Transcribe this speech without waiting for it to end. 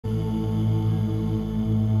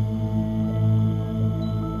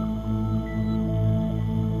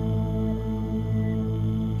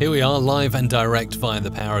Here we are, live and direct via the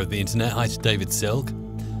power of the internet. Hi to David Silk.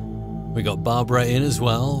 We got Barbara in as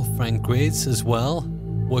well, Frank Gwiz as well,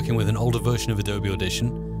 working with an older version of Adobe Audition.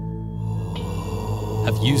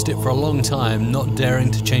 Have used it for a long time, not daring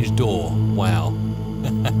to change door. Wow.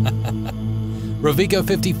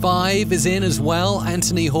 Rovigo55 is in as well.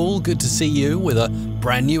 Anthony Hall, good to see you, with a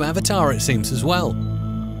brand new avatar it seems as well.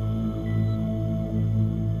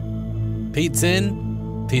 Pete's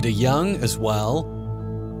in, Peter Young as well.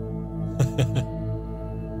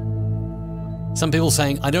 Some people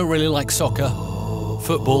saying, I don't really like soccer,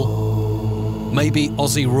 football, maybe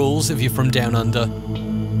Aussie rules if you're from down under.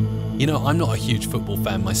 You know, I'm not a huge football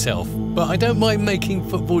fan myself, but I don't mind making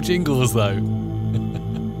football jingles though.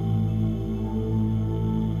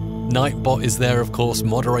 Nightbot is there, of course,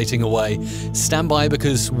 moderating away. Stand by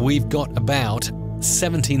because we've got about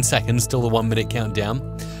 17 seconds till the 1 minute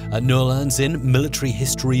countdown. Nolan's in, Military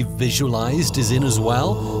History Visualized is in as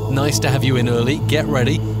well. Nice to have you in early. Get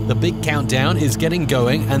ready. The big countdown is getting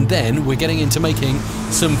going, and then we're getting into making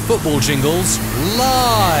some football jingles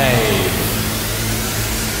live.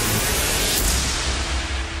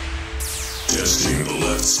 Testing the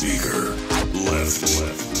left speaker. Left.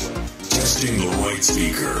 Testing the right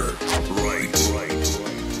speaker. Right.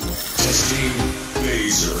 Testing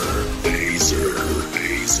phaser.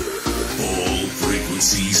 All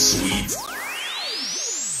frequency sweep.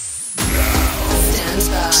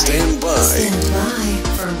 Now. Stand by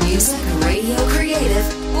for Music Radio Creative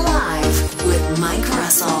Live with Mike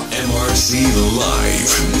Russell. MRC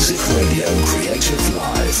Live. Music Radio Creative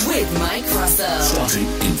Live. With Mike Russell. Starting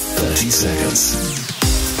in 30 seconds.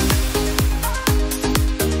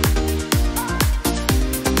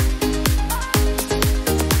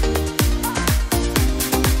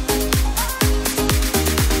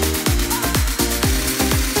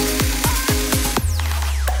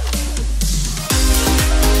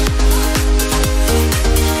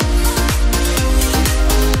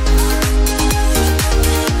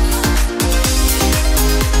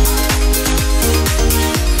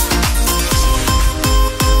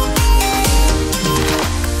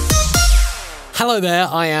 Hello there,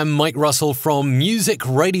 I am Mike Russell from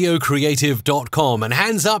musicradiocreative.com, and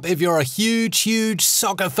hands up if you're a huge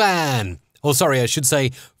soccer fan. Or sorry, I should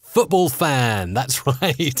say football fan, that's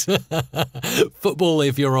right. Football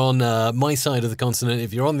if you're on my side of the continent.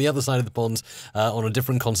 If you're on the other side of the pond, on a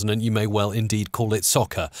different continent, you may well indeed call it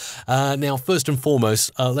soccer. Now, first and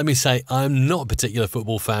foremost, let me say I'm not a particular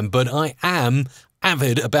football fan, but I am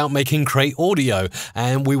avid about making great audio,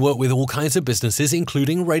 and we work with all kinds of businesses,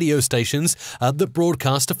 including radio stations that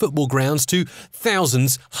broadcast to football grounds to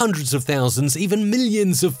thousands, hundreds of thousands, even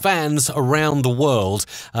millions of fans around the world,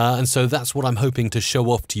 and so that's what I'm hoping to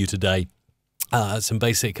show off to you today. Some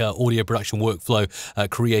basic audio production workflow,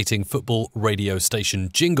 creating football radio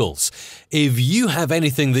station jingles. If you have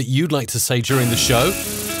anything that you'd like to say during the show,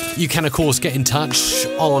 you can of course get in touch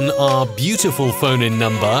on our beautiful phone-in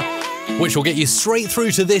number, which will get you straight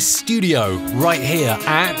through to this studio right here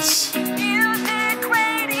at Music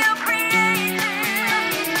Radio Creative.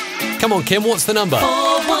 Come on, Kim, what's the number?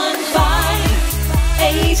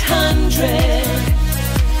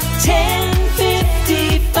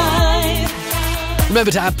 415-800-1055.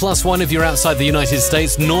 Remember to add +1 if you're outside the United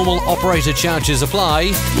States. Normal operator charges apply.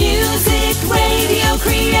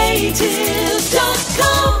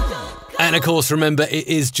 MusicRadioCreative.com. And of course, remember, it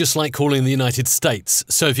is just like calling the United States.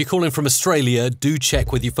 So if you're calling from Australia, do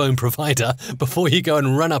check with your phone provider before you go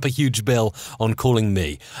and run up a huge bill on calling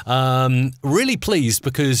me. Really pleased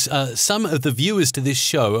because some of the viewers to this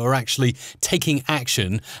show are actually taking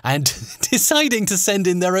action and deciding to send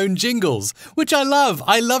in their own jingles, which I love.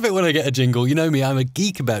 I love it when I get a jingle. You know me, I'm a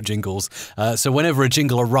geek about jingles. So whenever a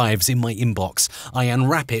jingle arrives in my inbox, I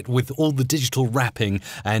unwrap it with all the digital wrapping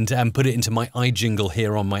and put it into my iJingle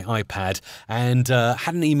here on my iPad. And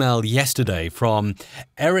had an email yesterday from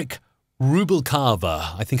Eric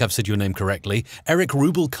Rubalcava. I think I've said your name correctly. Eric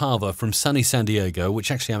Rubalcava from sunny San Diego,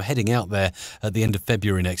 which actually I'm heading out there at the end of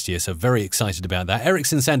February next year, so very excited about that.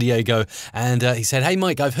 Eric's in San Diego, and he said, hey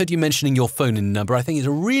Mike, I've heard you mentioning your phone-in number. I think it's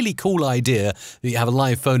a really cool idea that you have a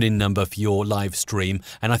live phone-in number for your live stream,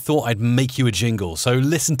 and I thought I'd make you a jingle. So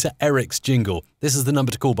listen to Eric's jingle. This is the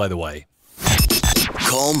number to call, by the way.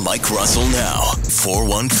 Call Mike Russell now,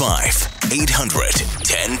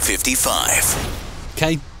 415-800-1055.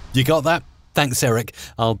 Okay, you got that? Thanks, Eric.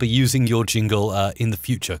 I'll be using your jingle in the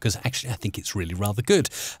future because actually I think it's really rather good.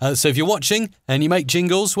 So if you're watching and you make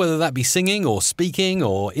jingles, whether that be singing or speaking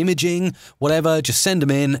or imaging, whatever, just send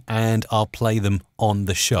them in and I'll play them on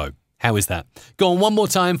the show. How is that? Go on one more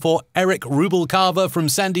time for Eric Rubalcava from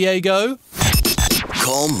San Diego.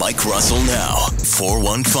 Call Mike Russell now.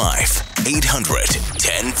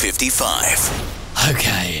 415-800-1055.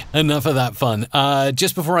 Okay, enough of that fun.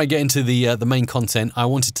 Just before I get into the main content, I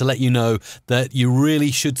wanted to let you know that you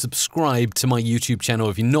really should subscribe to my YouTube channel.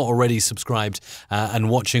 If you're not already subscribed and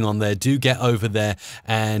watching on there, do get over there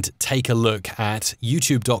and take a look at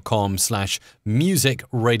youtube.com/Music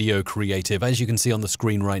Radio Creative. As you can see on the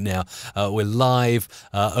screen right now, we're live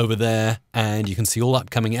over there, and you can see all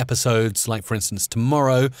upcoming episodes. Like, for instance,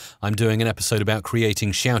 tomorrow I'm doing an episode about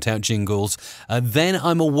creating shout-out jingles. Then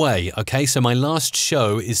I'm away, okay? So my last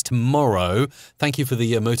show is tomorrow. Thank you for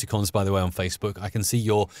the emoticons, by the way, on Facebook. I can see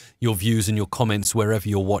your views and your comments wherever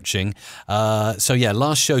you're watching. So yeah,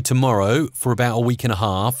 last show tomorrow for about a week and a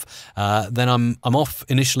half. Then I'm off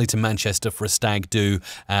initially to Manchester for a stag do,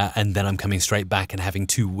 and then I'm coming straight back and having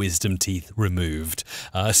 2 wisdom teeth removed.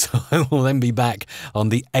 So I will then be back on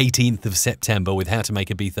the 18th of September with how to make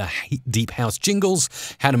Ibiza deep house jingles,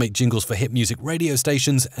 how to make jingles for hit music radio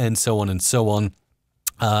stations, and so on and so on.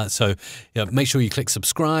 So make sure you click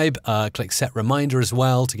subscribe, click set reminder as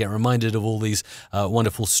well to get reminded of all these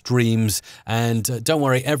wonderful streams. And don't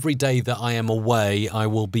worry, every day that I am away, I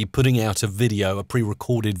will be putting out a video, a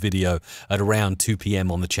pre-recorded video at around 2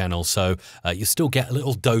 p.m. on the channel. So you still get a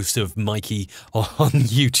little dose of Mikey on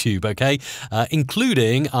YouTube, okay?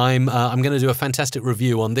 Including, I'm going to do a fantastic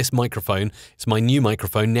review on this microphone. It's my new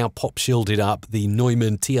microphone, now pop shielded up, the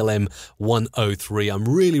Neumann TLM 103. I'm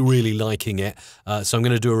really, really liking it. So I'm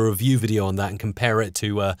going to do a review video on that and compare it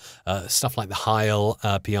to stuff like the Heil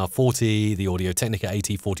PR40, the Audio-Technica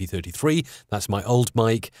AT4033. That's my old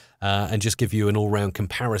mic, and just give you an all-round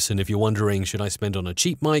comparison. If you're wondering, should I spend on a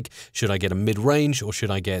cheap mic? Should I get a mid-range? Or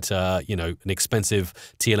should I get, an expensive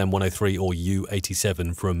TLM 103 or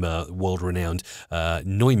U87 from world-renowned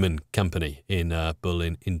Neumann company in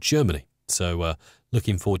Berlin in Germany? So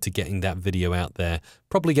looking forward to getting that video out there.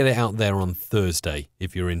 Probably get it out there on Thursday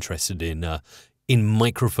if you're interested in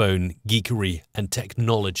microphone geekery and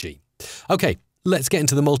technology. Okay, let's get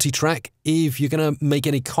into the multi-track. If you're going to make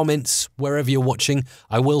any comments wherever you're watching,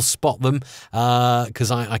 I will spot them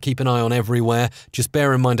because I keep an eye on everywhere. Just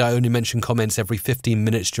bear in mind I only mention comments every 15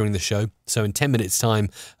 minutes during the show. So in 10 minutes time,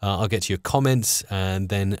 I'll get to your comments, and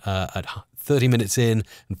then at 30 minutes in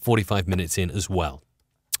and 45 minutes in as well.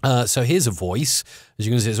 So here's a voice. As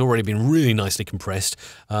you can see, it's already been really nicely compressed.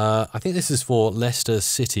 I think this is for Leicester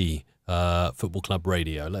City Football Club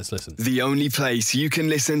Radio. Let's listen. The only place you can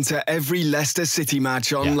listen to every Leicester City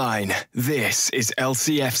match online. Yeah. This is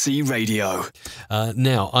LCFC Radio.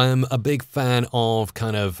 Now, I'm a big fan of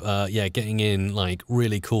kind of, getting in like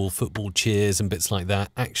really cool football cheers and bits like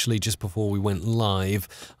that. Actually, just before we went live,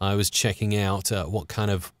 I was checking out what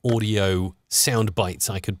kind of audio sound bites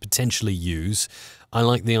I could potentially use. I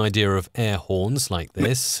like the idea of air horns like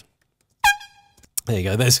this. There you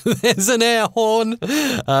go, there's an air horn,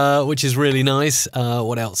 which is really nice.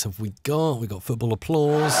 What else have we got? We've got football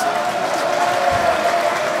applause.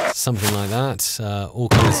 Something like that. All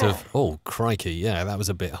kinds of... Oh, crikey, yeah, that was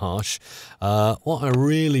a bit harsh. What I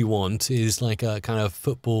really want is like a kind of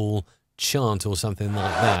football chant or something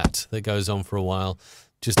like that goes on for a while.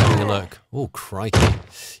 Just having a look. Oh, crikey.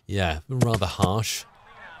 Yeah, rather harsh.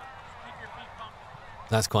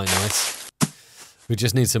 That's quite nice. We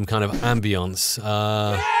just need some kind of ambience.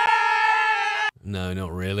 No,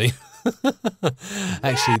 not really.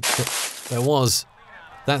 Actually, there was.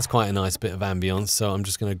 That's quite a nice bit of ambience, so I'm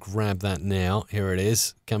just going to grab that now. Here it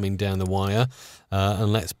is, coming down the wire.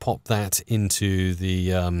 And let's pop that into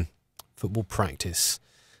the football practice.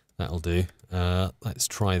 That'll do. Let's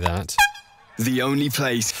try that. The only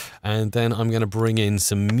place. And then I'm going to bring in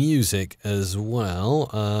some music as well.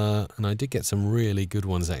 And I did get some really good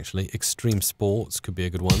ones, actually. Extreme Sports could be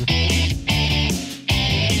a good one.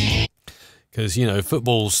 Because,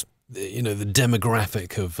 football's, the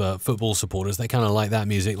demographic of football supporters, they kind of like that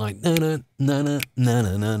music, like na-na, na-na,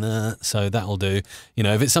 na-na, na-na. So that'll do.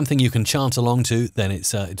 If it's something you can chant along to, then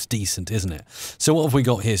it's decent, isn't it? So what have we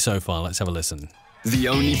got here so far? Let's have a listen. The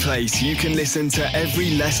only place you can listen to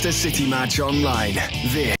every Leicester City match online.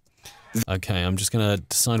 This. Okay, I'm just going to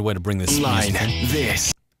decide where to bring this online. Music in.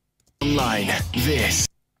 This. Online. This.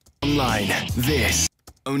 Online. This.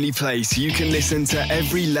 Only place you can listen to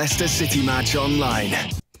every Leicester City match online.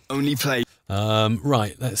 Only place.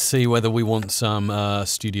 Right, let's see whether we want some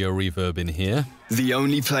studio reverb in here. The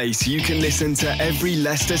only place you can listen to every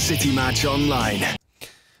Leicester City match online.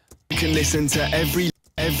 You can listen to every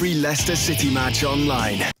Leicester City match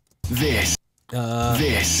online. This.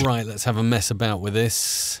 Right, let's have a mess about with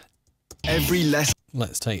this. Every Leicester.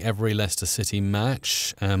 Let's take every Leicester City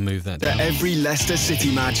match and move that down. Every Leicester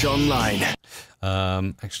City match online.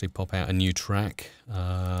 Actually pop out a new track.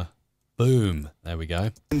 Boom. There we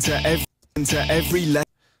go. Into every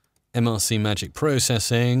MRC Magic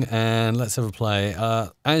Processing, and let's have a play.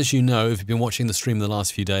 As you know, if you've been watching the stream the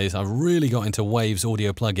last few days, I've really got into Waves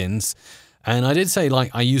audio plugins. And I did say, like,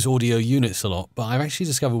 I use audio units a lot, but I've actually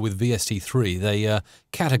discovered with VST3, they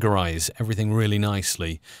categorize everything really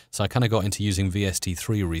nicely. So I kind of got into using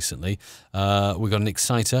VST3 recently. We got an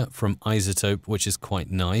exciter from Isotope, which is quite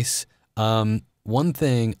nice. One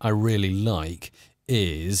thing I really like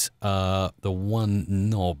is the One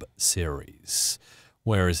Knob series.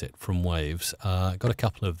 Where is it from Waves? Got a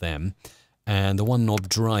couple of them. And the One Knob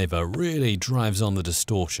driver really drives on the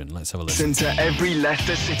distortion. Let's have a listen. Listen to every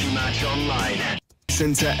Leicester City match online.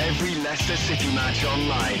 Listen to every Leicester City match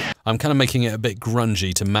online. I'm kind of making it a bit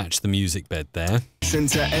grungy to match the music bed there. Listen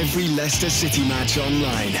to every Leicester City match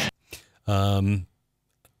online.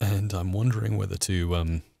 And I'm wondering whether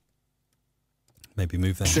to maybe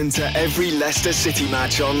move that. Listen to every Leicester City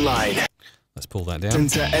match online. Let's pull that down. Listen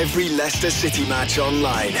to every Leicester City match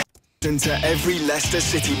online. Listen to every Leicester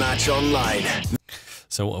City match online.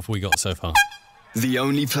 So what have we got so far? The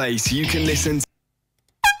only place you can listen to...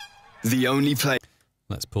 The only place...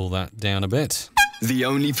 Let's pull that down a bit. The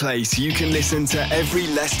only place you can listen to every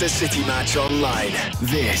Leicester City match online.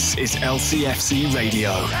 This is LCFC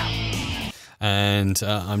Radio. And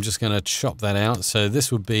I'm just going to chop that out. So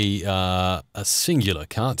this would be a singular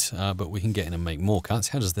cut, but we can get in and make more cuts.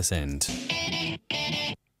 How does this end?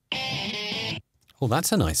 Oh,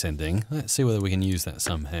 that's a nice ending. Let's see whether we can use that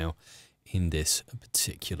somehow in this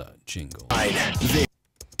particular jingle. This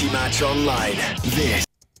match online. This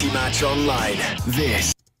match online.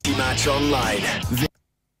 This match online.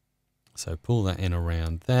 So pull that in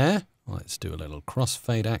around there. Let's do a little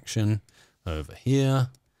crossfade action over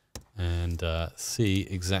here and see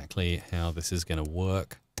exactly how this is going to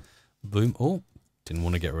work. Boom. Oh, didn't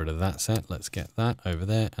want to get rid of that set. Let's get that over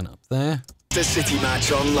there and up there. The City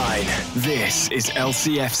Match Online. This is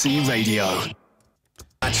LCFC Radio.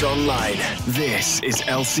 Match Online. This is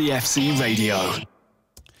LCFC Radio.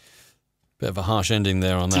 Bit of a harsh ending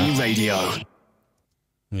there on that. Radio.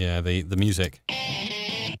 Yeah, the music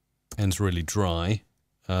ends really dry.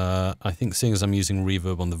 I think seeing as I'm using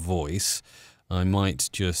reverb on the voice, I might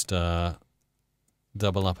just double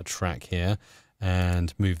up a track here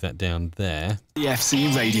and move that down there.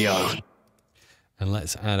 LCFC Radio. And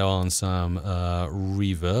let's add on some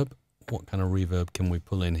reverb. What kind of reverb can we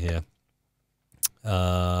pull in here?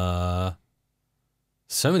 So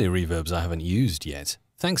many reverbs I haven't used yet.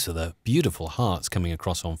 Thanks for the beautiful hearts coming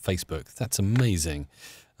across on Facebook. That's amazing.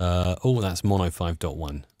 Oh, that's mono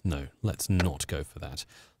 5.1. No, let's not go for that.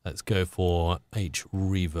 Let's go for H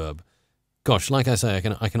reverb. Gosh, like I say,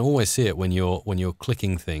 I can always see it when you're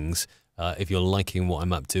clicking things. If you're liking what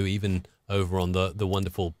I'm up to, even over on the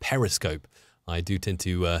wonderful Periscope. I do tend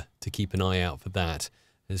to keep an eye out for that.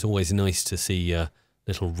 It's always nice to see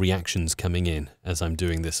little reactions coming in as I'm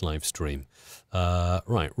doing this live stream.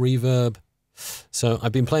 Right, reverb. So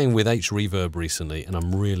I've been playing with H reverb recently, and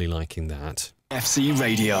I'm really liking that. FC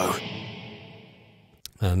Radio.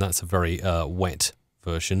 And that's a very wet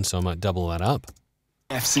version, so I might double that up.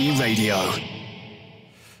 FC Radio.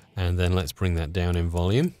 And then let's bring that down in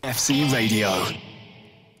volume. FC Radio.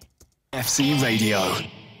 FC Radio.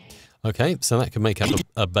 Okay, so that could make up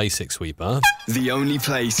a basic sweeper. The only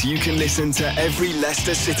place you can listen to every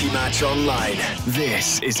Leicester City match online.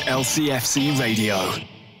 This is LCFC Radio.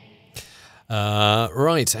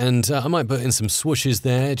 Right, and I might put in some swooshes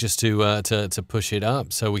there just to push it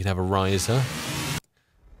up so we can have a riser.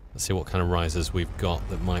 Let's see what kind of risers we've got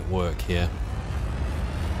that might work here.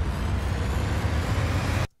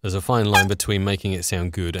 There's a fine line between making it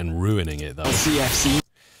sound good and ruining it, though. LCFC.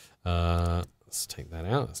 Let's take that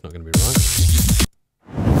out. That's not going to be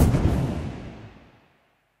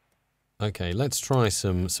right. Okay, let's try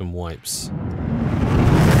some wipes.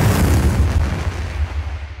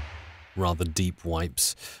 Rather deep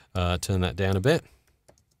wipes. Turn that down a bit.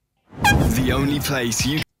 The only place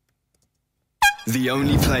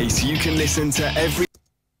you can listen to every...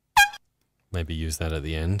 Maybe use that at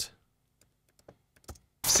the end.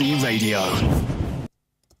 C Radio.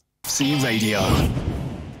 C Radio.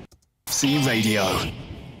 C Radio.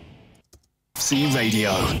 C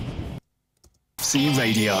Radio. C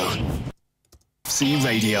Radio. C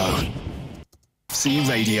Radio. C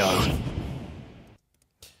Radio.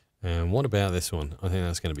 And what about this one? I think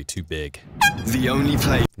that's going to be too big. The only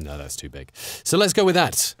place... No, that's too big. So let's go with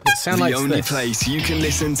that. It sounds like this. The only place you can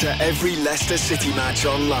listen to every Leicester City match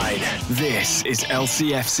online. This is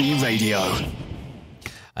LCFC Radio.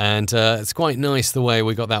 And it's quite nice the way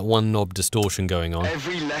we got that one knob distortion going on.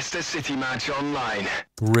 Every Leicester City match online.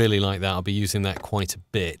 Really like that. I'll be using that quite a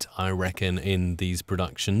bit, I reckon, in these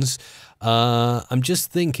productions. I'm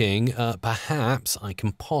just thinking perhaps I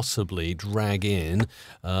can possibly drag in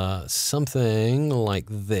something like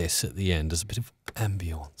this at the end as a bit of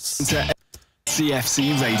ambience. To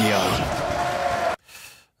CFC Radio.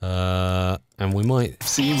 And we might...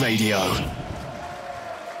 C Radio.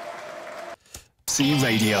 C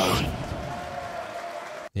Radio.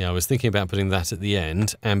 Yeah, I was thinking about putting that at the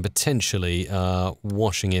end and potentially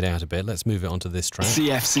washing it out a bit. Let's move it onto this track.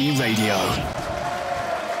 CFC Radio.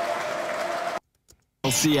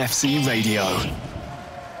 CFC Radio.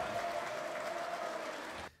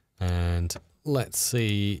 And let's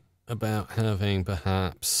see about having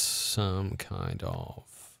perhaps some kind of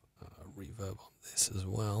reverb on this as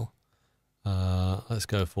well. Let's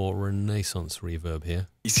go for Renaissance reverb here.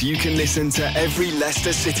 So you can listen to every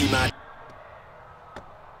Leicester City match.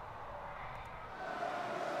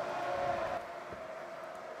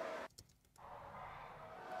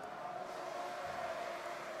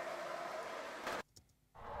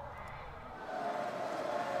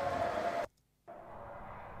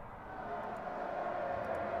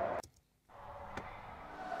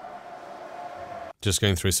 Just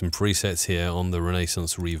going through some presets here on the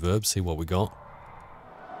Renaissance reverb, see what we got.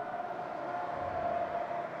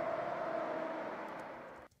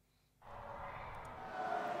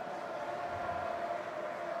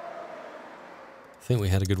 I think we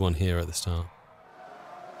had a good one here at the start.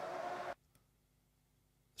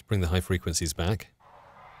 Let's bring the high frequencies back.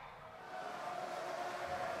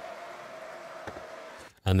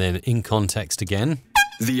 And then in context again.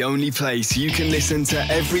 The only place you can listen to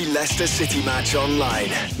every Leicester City match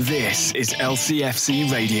online. This is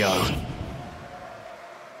LCFC Radio.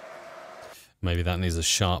 Maybe that needs a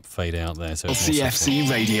sharp fade out there. So it's LCFC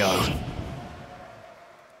Radio.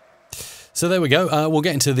 So there we go. We'll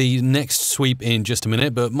get into the next sweep in just a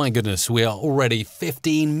minute, but my goodness, we are already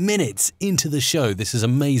 15 minutes into the show. This is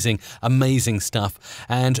amazing, amazing stuff.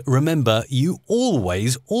 And remember, you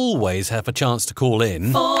always have a chance to call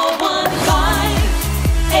in. 415-800-1055.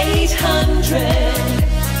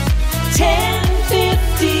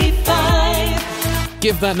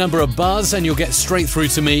 Give that number a buzz and you'll get straight through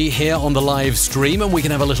to me here on the live stream and we can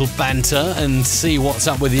have a little banter and see what's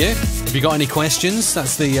up with you. If you got any questions,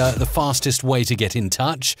 that's the fastest way to get in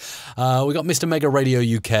touch. We got Mr. Mega Radio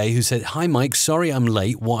UK who said, "Hi Mike, sorry I'm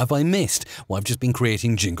late. What have I missed?" Well, I've just been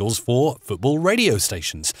creating jingles for football radio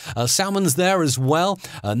stations. Salmon's there as well.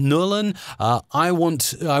 Nulan, I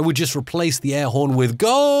would just replace the air horn with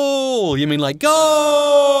goal. You mean like goal?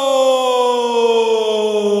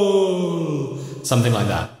 Something like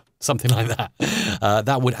that. Something like that.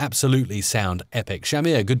 That would absolutely sound epic.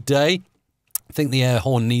 Shamir, good day. I think the air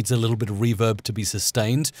horn needs a little bit of reverb to be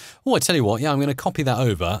sustained. Oh, I tell you what, yeah, I'm going to copy that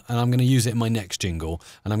over and I'm going to use it in my next jingle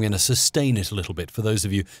and I'm going to sustain it a little bit for those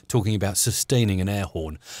of you talking about sustaining an air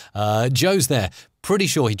horn. Joe's there. Pretty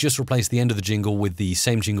sure he just replaced the end of the jingle with the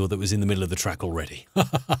same jingle that was in the middle of the track already.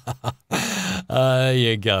 There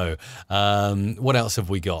you go. What else have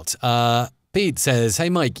we got? Pete says, "Hey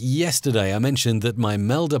Mike, yesterday I mentioned that my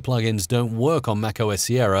Melda plugins don't work on macOS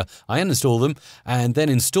Sierra. I uninstalled them and then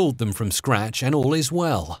installed them from scratch and all is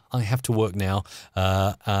well. I have to work now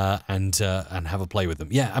and have a play with them."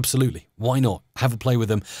 Yeah, absolutely. Why not? Have a play with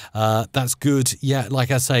them. That's good. Yeah,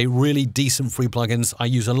 like I say, really decent free plugins. I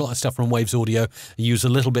use a lot of stuff from Waves Audio. I use a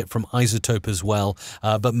little bit from Isotope as well.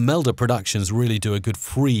 But Melda Productions really do a good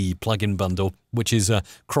free plugin bundle, which is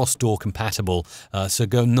cross-door compatible. So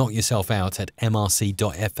go knock yourself out at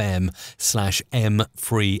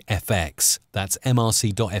mrc.fm/mfreefx. That's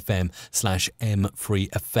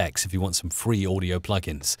mrc.fm/mfreefx if you want some free audio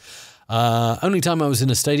plugins. Only time I was in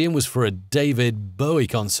a stadium was for a David Bowie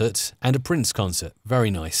concert and a Prince concert. Very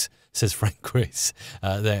nice, says Frank Chris.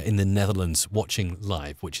 They're in the Netherlands watching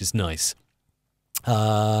live, which is nice.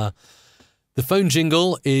 The phone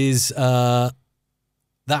jingle is...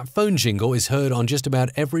 That phone jingle is heard on just about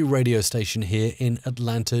every radio station here in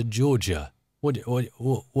Atlanta, Georgia. What do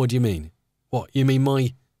you mean? What, you mean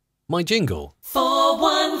my jingle?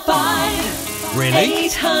 415 Really?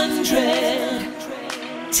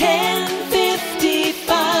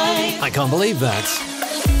 800-1055. I can't believe that.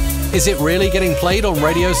 Is it really getting played on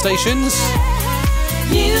radio stations?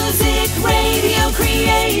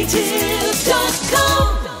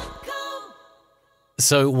 MusicRadioCreative.com.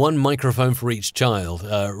 So one microphone for each child.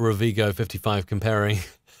 Rovigo55 comparing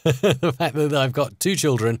The fact that I've got 2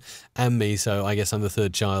 children and me, so I guess I'm the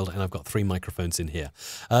 3rd child, and I've got 3 microphones in here.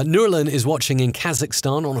 Nurlan is watching in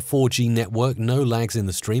Kazakhstan on a 4G network. No lags in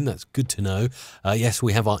the stream. That's good to know. Yes,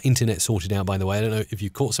 we have our internet sorted out, by the way. I don't know if you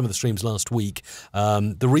caught some of the streams last week.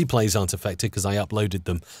 The replays aren't affected because I uploaded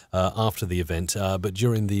them after the event. But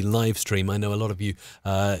during the live stream, I know a lot of you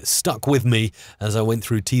stuck with me as I went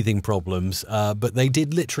through teething problems. But they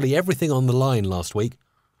did literally everything on the line last week.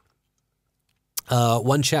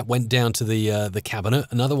 One chap went down to the cabinet,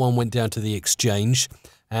 another one went down to the exchange,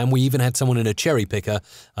 and we even had someone in a cherry picker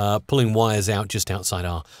pulling wires out just outside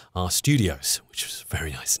our studios, which was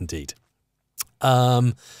very nice indeed.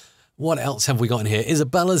 What else have we got in here?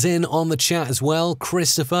 Isabella's in on the chat as well.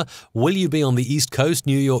 Christopher, will you be on the East Coast,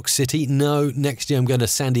 New York City? No, next year I'm going to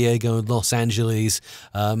San Diego and Los Angeles,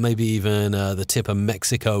 maybe even the tip of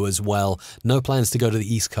Mexico as well. No plans to go to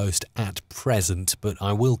the East Coast at present, but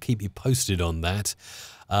I will keep you posted on that.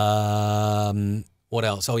 What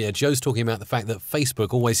else? Oh, yeah, Joe's talking about the fact that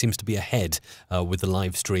Facebook always seems to be ahead with the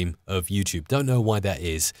live stream of YouTube. Don't know why that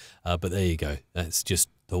is, but there you go. That's just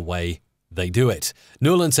the way they do it.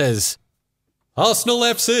 Newland says, Arsenal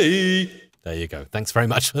FC. There you go. Thanks very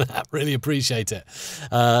much for that. Really appreciate it.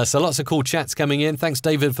 So lots of cool chats coming in. Thanks,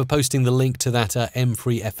 David, for posting the link to that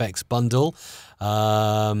M3FX bundle.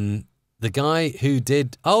 The guy who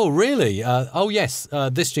did... Oh, really? Oh, yes.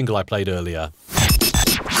 This jingle I played earlier.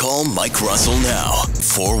 Call Mike Russell now.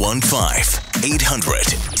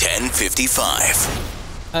 415-800-1055.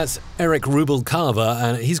 That's Eric Rubalcava,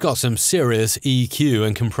 and he's got some serious EQ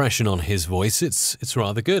and compression on his voice. It's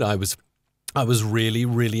rather good. I was really,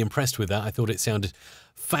 really impressed with that. I thought it sounded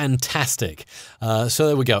fantastic. So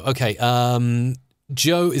there we go. Okay.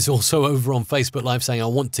 Joe is also over on Facebook Live saying, I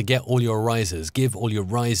want to get all your risers. Give all your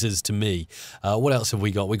risers to me. What else have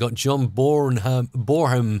we got? We got John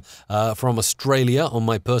Borham from Australia on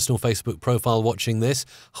my personal Facebook profile watching this.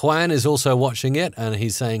 Juan is also watching it, and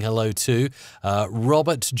he's saying hello too.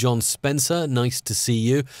 Robert John Spencer, nice to see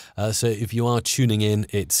you. So if you are tuning in,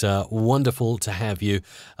 it's wonderful to have you.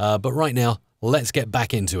 But right now, let's get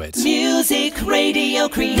back into it.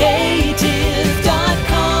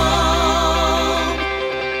 MusicRadioCreative.com.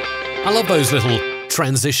 I love those little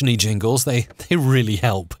transition-y jingles. They really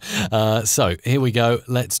help. So here we go.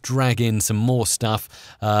 Let's drag in some more stuff.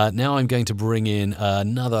 Now I'm going to bring in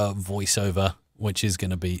another voiceover, which is going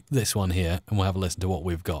to be this one here, and we'll have a listen to what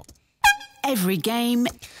we've got. Every game.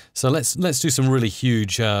 So let's do some really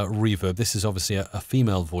huge reverb. This is obviously a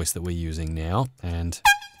female voice that we're using now, and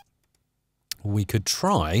we could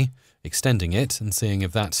try extending it and seeing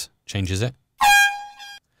if that changes it.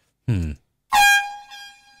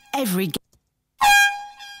 Every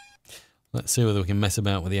Let's see whether we can mess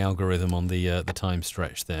about with the algorithm on the time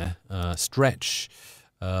stretch there. Stretch,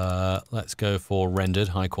 let's go for rendered,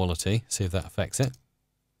 high quality, see if that affects it.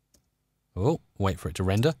 Oh, wait for it to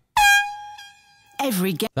render.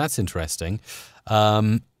 Every game. That's interesting.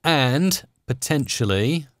 And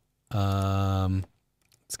potentially,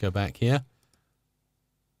 let's go back here.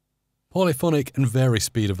 Polyphonic and vary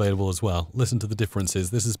speed available as well. Listen to the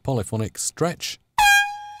differences. This is polyphonic stretch.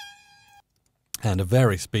 And a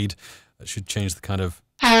vary speed that should change the kind of,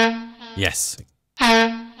 yes,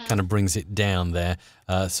 kind of brings it down there.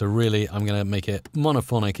 So really, I'm going to make it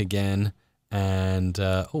monophonic again. And,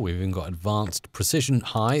 oh, we've even got advanced precision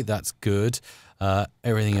high. That's good.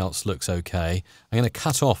 Everything else looks okay. I'm going to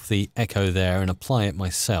cut off the echo there and apply it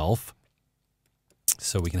myself.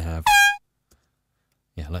 So we can have,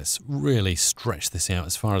 yeah, let's really stretch this out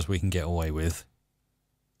as far as we can get away with.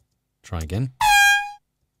 Try again.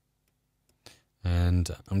 And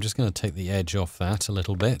I'm just going to take the edge off that a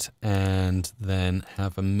little bit and then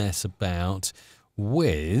have a mess about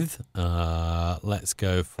with, let's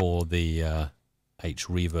go for the H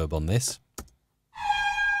reverb on this.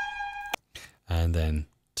 And then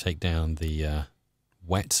take down the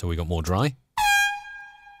wet so we got more dry.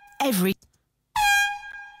 Every.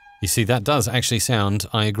 You see, that does actually sound,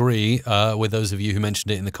 I agree with those of you who mentioned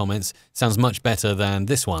it in the comments, sounds much better than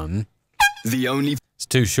this one. The only... It's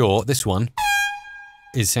too short. This one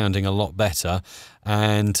is sounding a lot better.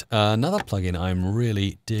 And another plugin I'm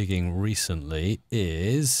really digging recently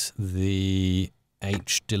is the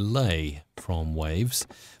H delay from Waves.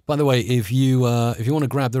 By the way, if you want to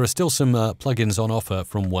grab, there are still some plugins on offer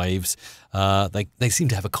from Waves. They seem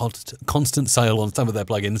to have a constant sale on some of their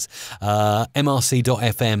plugins.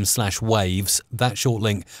 mrc.fm/waves. That short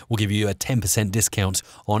link will give you a 10% discount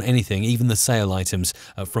on anything, even the sale items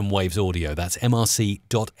from Waves Audio. That's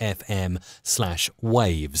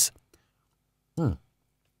mrc.fm/waves.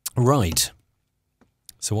 Right.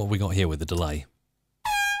 So what have we got here with the delay?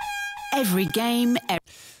 Every game.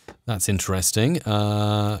 That's interesting.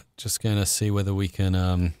 Just going to see whether we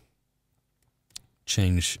can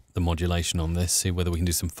change the modulation on this, see whether we can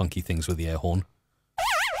do some funky things with the air horn.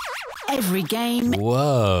 Every game,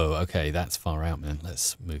 Whoa, okay, that's far out, man.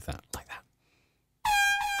 Let's move that like that.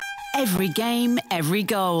 every game, every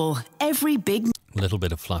goal, every big, A little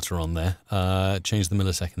bit of flutter on there. Change the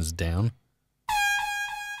milliseconds down.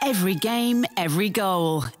 every game, every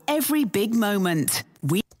goal, every big moment.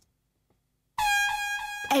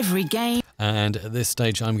 Every game, And at this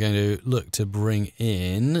stage, I'm going to look to bring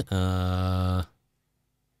in a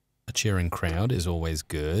cheering crowd is always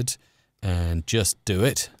good. And Just Do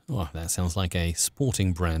It. Oh, that sounds like a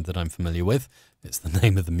sporting brand that I'm familiar with. It's the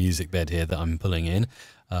name of the music bed here that I'm pulling in.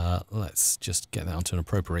 Let's just get that onto an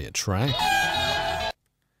appropriate track.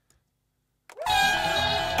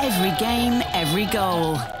 every game, every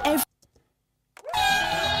goal, every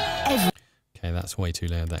Okay, that's way too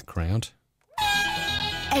loud, that crowd.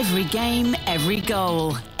 Every game, every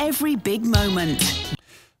goal, every big moment.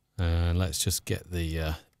 And let's just get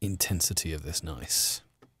the intensity of this nice.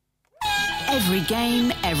 Every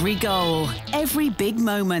game, every goal, every big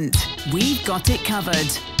moment. We've got it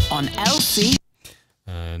covered on LC.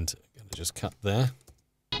 And I'm going to just cut there.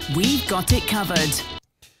 We've got it covered.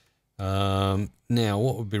 Now,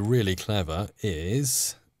 what would be really clever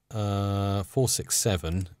is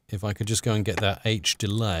 467. If I could just go and get that H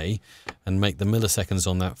delay and make the milliseconds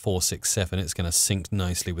on that 467, it's going to sync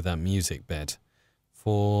nicely with that music bed.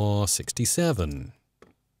 467.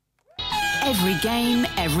 Every game,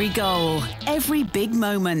 every goal, every big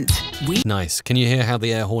moment. Nice. Can you hear how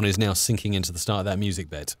the air horn is now syncing into the start of that music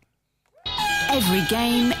bed? Every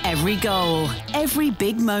game, every goal, every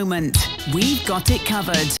big moment. We've got it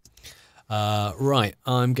covered. Right,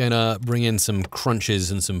 I'm going to bring in some crunches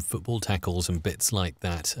and some football tackles and bits like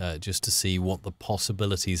that just to see what the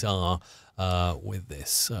possibilities are with this.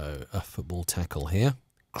 So, a football tackle here.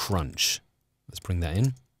 Crunch. Let's bring that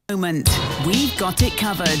in. Moment. We've got it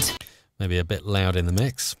covered. Maybe a bit loud in the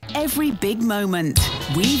mix. Every big moment.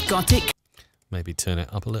 We've got it. Maybe turn it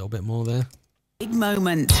up a little bit more there. Big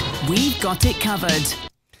moment. We've got it covered.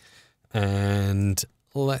 And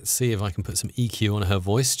let's see if I can put some EQ on her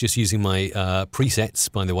voice, just using my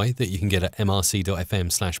presets, by the way, that you can get at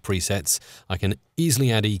mrc.fm/presets. I can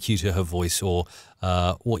easily add EQ to her voice or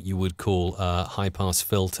what you would call a high-pass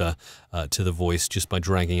filter to the voice just by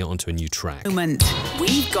dragging it onto a new track. Moment.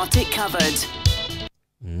 We've got it covered.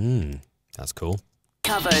 That's cool.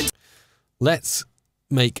 Covered. Let's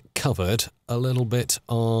make covered a little bit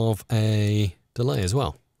of a delay as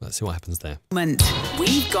well. Let's see what happens there. Moment.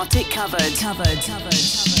 We've got it covered. Covered.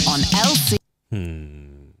 On LC.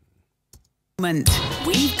 Moment.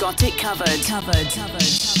 We've got it covered. Covered.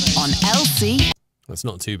 On LC. That's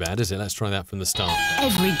not too bad, is it? Let's try that from the start.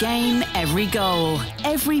 Every game, every goal,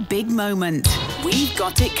 every big moment. We've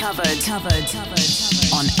got it covered. Covered.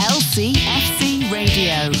 On LCFC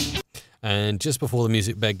Radio. And just before the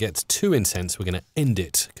music bed gets too intense, we're going to end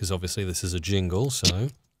it, because obviously this is a jingle, so...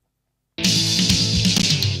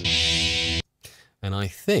 And I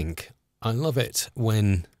think I love it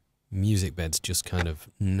when music beds just kind of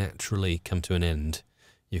naturally come to an end.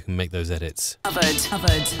 You can make those edits. Covered.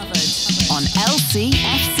 On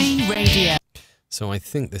LCFC Radio. So I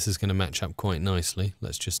think this is going to match up quite nicely.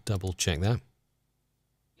 Let's just double check that.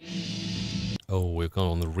 Oh, we've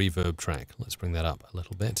gone on the reverb track. Let's bring that up a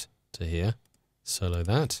little bit to here. Solo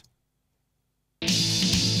that.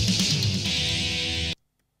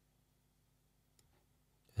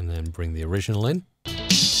 And then bring the original in.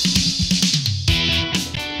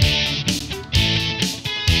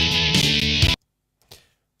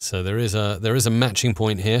 So there is a matching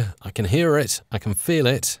point here. I can hear it. I can feel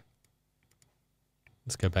it.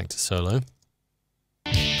 Let's go back to solo.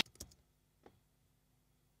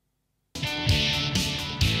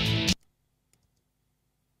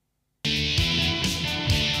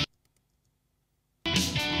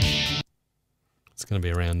 It's going to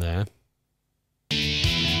be around there.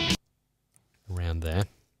 Around there.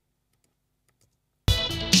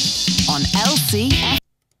 On LCFC.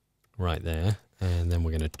 Right there. And then we're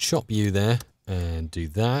going to chop you there and do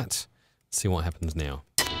that. See what happens now.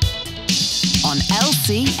 On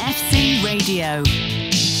LCFC Radio.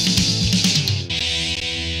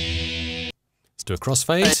 Let's do a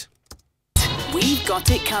crossfade. We've got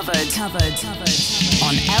it covered.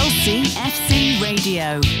 On LCFC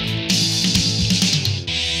Radio.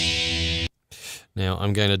 Now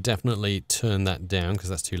I'm going to definitely turn that down because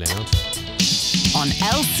that's too loud. On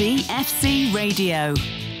LCFC Radio.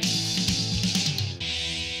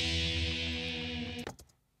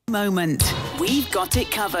 Moment. We've got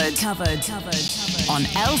it covered. On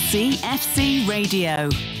LCFC Radio.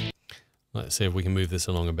 Let's see if we can move this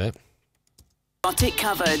along a bit. Got it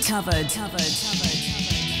covered.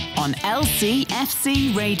 On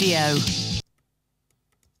LCFC Radio.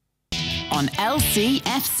 On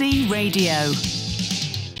LCFC Radio.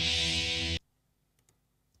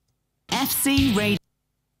 FC Radio.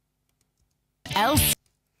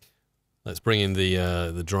 Let's bring in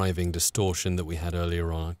the driving distortion that we had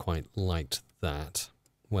earlier on. I quite liked that.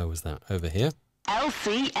 Where was that? Over here.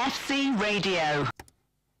 LCFC Radio.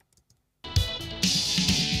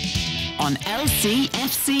 On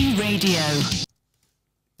LCFC Radio.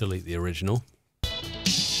 Delete the original.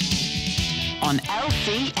 On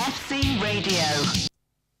LCFC Radio.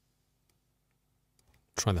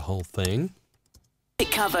 Try the whole thing.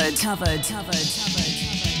 It covered.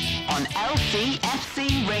 On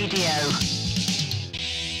LCFC Radio.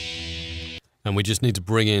 And we just need to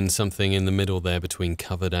bring in something in the middle there between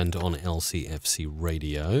covered and on LCFC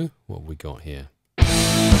Radio. What have we got here?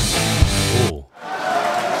 Oh.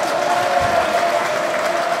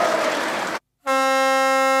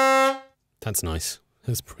 That's nice.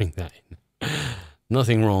 Let's bring that in.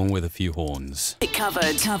 Nothing wrong with a few horns. It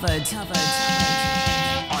covered.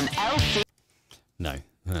 On LC. No,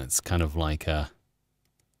 that's kind of like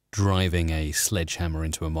driving a sledgehammer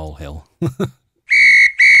into a molehill.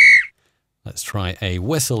 Let's try a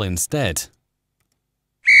whistle instead.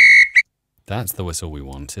 That's the whistle we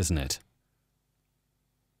want, isn't it?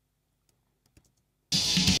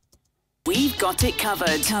 We've got it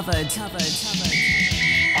covered.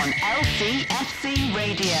 On LCFC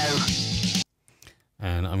Radio.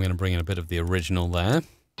 And I'm going to bring in a bit of the original there.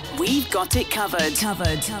 We've got it covered.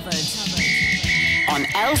 On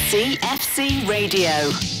LCFC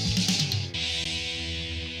Radio.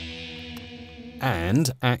 And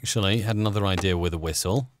actually had another idea with a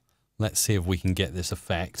whistle. Let's see if we can get this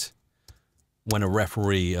effect when a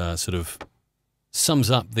referee sort of sums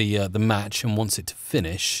up the match and wants it to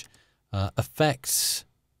finish. Effects,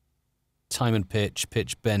 time and pitch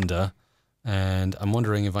bender, and I'm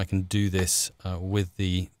wondering if I can do this with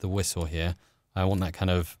the whistle here. I want that kind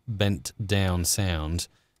of bent down sound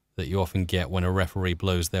that you often get when a referee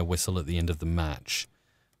blows their whistle at the end of the match.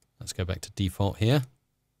 Let's go back to default here.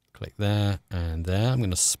 Click there and there. I'm going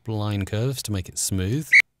to spline curves to make it smooth.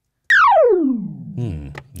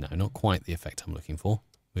 No, not quite the effect I'm looking for.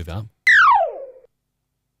 Move it up.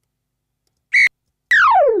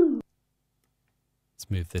 Let's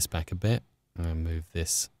move this back a bit and move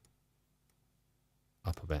this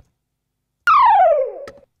up a bit.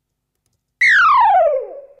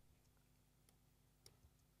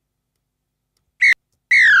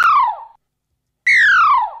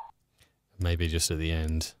 Maybe just at the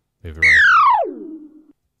end, move it right.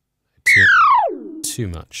 Too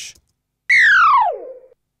much.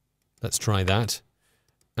 Let's try that.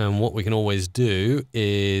 And what we can always do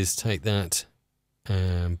is take that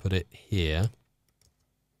and put it here.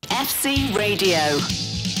 FC Radio.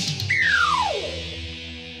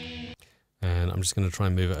 And I'm just going to try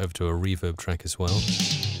and move it over to a reverb track as well.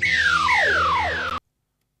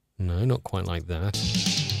 No, not quite like that.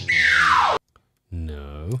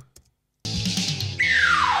 No.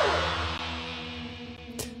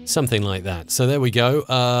 Something like that. So there we go.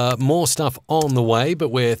 More stuff on the way, but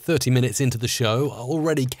we're 30 minutes into the show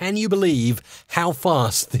already. Can you believe how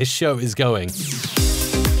fast this show is going?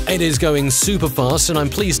 It is going super fast, and I'm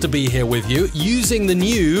pleased to be here with you using the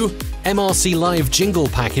new MRC Live jingle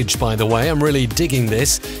package, by the way. I'm really digging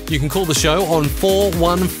this. You can call the show on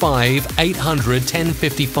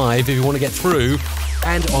 415-800-1055 if you want to get through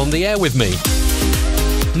and on the air with me.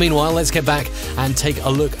 Meanwhile, let's get back and take a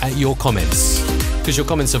look at your comments, because your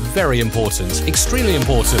comments are very important, extremely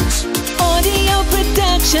important. Audio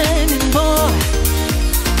production and more.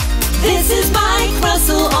 This is Mike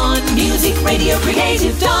Russell on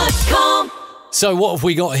musicradiocreative.com. So what have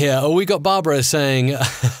we got here? Oh, we got Barbara saying,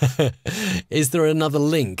 is there another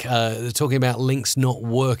link? Talking about links not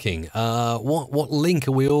working. What link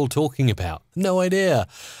are we all talking about? No idea.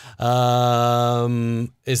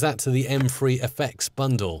 Is that to the M3 FX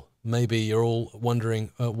bundle? Maybe you're all wondering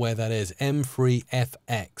where that is. M3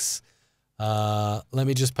 FX. Let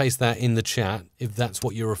me just paste that in the chat if that's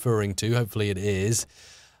what you're referring to. Hopefully it is.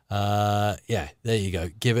 Yeah, there you go.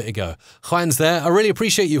 Give it a go. Juan's there. I really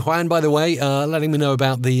appreciate you, Juan, by the way, letting me know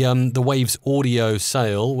about the Waves audio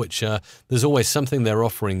sale, which there's always something they're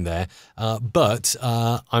offering there. But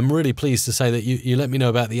I'm really pleased to say that you let me know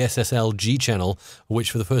about the SSL G channel,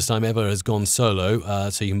 which for the first time ever has gone solo.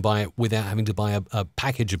 So you can buy it without having to buy a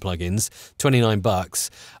package of plugins, $29.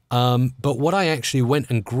 But what I actually went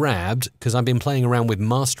and grabbed, because I've been playing around with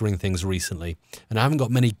mastering things recently, and I haven't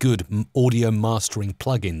got many good audio mastering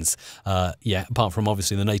plugins. plugins. Yeah, apart from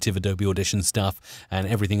obviously the native Adobe Audition stuff and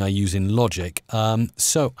everything I use in Logic.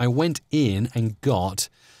 So I went in and got...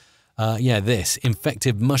 this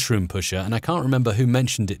Infective Mushroom Pusher, and I can't remember who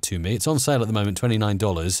mentioned it to me. It's on sale at the moment,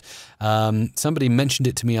 $29. Somebody mentioned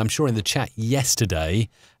it to me, I'm sure, in the chat yesterday,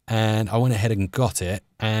 and I went ahead and got it,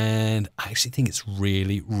 and I actually think it's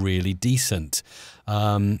really, really decent.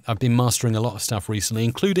 I've been mastering a lot of stuff recently,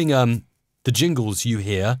 including the jingles you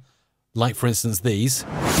hear, like, for instance, these.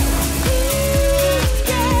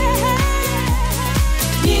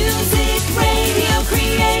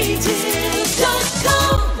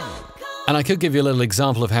 musicradiocreative.com. And I could give you a little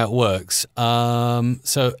example of how it works.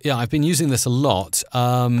 So, yeah, I've been using this a lot,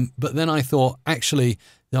 but then I thought, actually,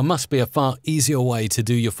 there must be a far easier way to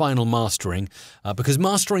do your final mastering, because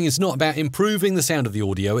mastering is not about improving the sound of the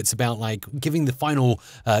audio. It's about like giving the final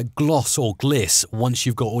gloss or gliss once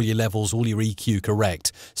you've got all your levels, all your EQ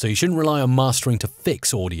correct. So you shouldn't rely on mastering to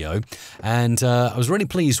fix audio. And I was really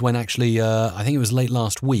pleased when actually, I think it was late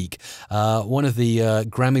last week, one of the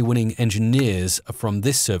Grammy-winning engineers from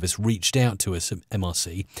this service reached out to us at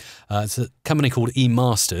MRC. It's a company called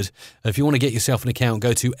eMastered. If you want to get yourself an account,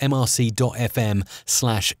 go to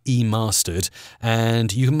mrc.fm/eMastered,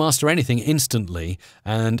 and you can master anything instantly.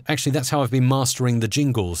 And actually, that's how I've been mastering the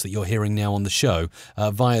jingles that you're hearing now on the show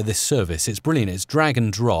via this service. It's brilliant. It's drag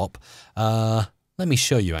and drop. Let me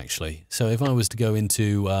show you, actually. So if I was to go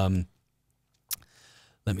into...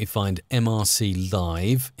 let me find MRC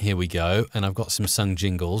Live. Here we go. And I've got some sung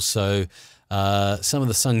jingles. So some of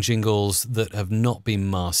the sung jingles that have not been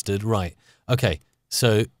mastered. Right. Okay.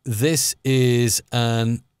 So this is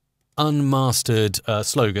an unmastered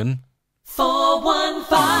slogan.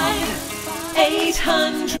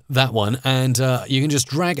 415-800. That one. And you can just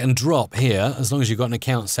drag and drop here as long as you've got an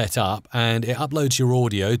account set up. And it uploads your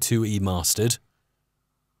audio to eMastered.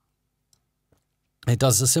 It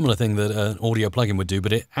does a similar thing that an audio plugin would do,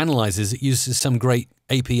 but it analyzes, it uses some great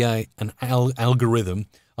API and algorithm.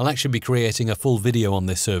 I'll actually be creating a full video on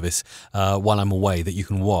this service while I'm away that you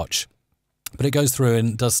can watch. But it goes through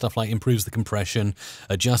and does stuff like improves the compression,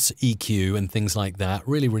 adjusts EQ and things like that.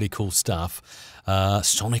 Really, really cool stuff.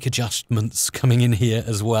 Sonic adjustments coming in here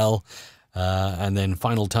as well. And then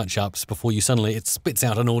final touch-ups before you suddenly, it spits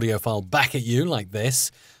out an audio file back at you like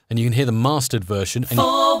this. And you can hear the mastered version. And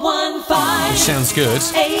 415, which sounds good.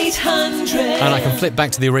 800. And I can flip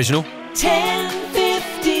back to the original.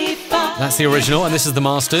 1055. That's the original, and this is the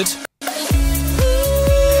mastered.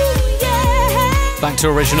 Back to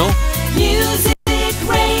original.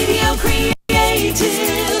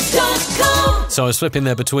 musicradiocreative.com. So I was flipping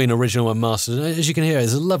there between original and mastered. As you can hear,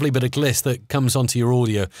 there's a lovely bit of gliss that comes onto your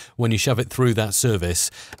audio when you shove it through that service.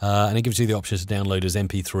 And it gives you the option to download as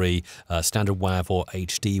MP3, standard WAV or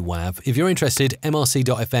HD WAV. If you're interested,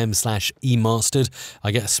 mrc.fm/eMastered.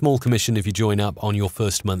 I get a small commission if you join up on your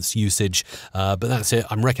first month's usage. But that's it.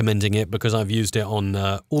 I'm recommending it because I've used it on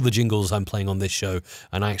all the jingles I'm playing on this show,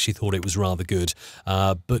 and I actually thought it was rather good.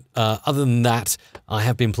 But other than that, I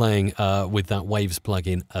have been playing with that Waves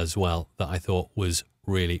plugin as well that I thought was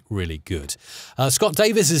really, really good. Scott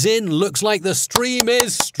Davis is in. Looks like the stream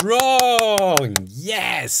is strong.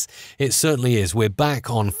 Yes, it certainly is. We're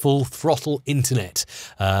back on full throttle internet.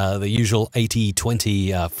 The usual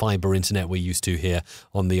 80/20 fiber internet we're used to here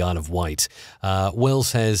on the Isle of Wight. Will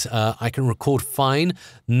says, I can record fine,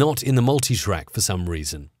 not in the multi-track for some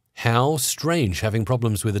reason. How strange, having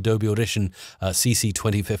problems with Adobe Audition CC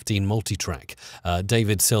 2015 multitrack.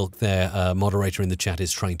 David Silk, their moderator in the chat,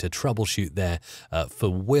 is trying to troubleshoot there for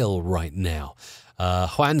Will right now.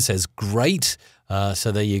 Juan says, great.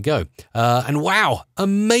 So there you go. And wow,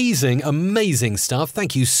 amazing, amazing stuff.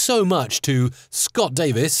 Thank you so much to Scott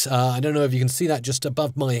Davis. I don't know if you can see that just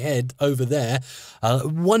above my head over there.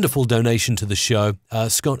 Wonderful donation to the show.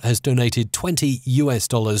 Scott has donated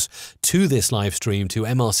 $20 to this live stream, to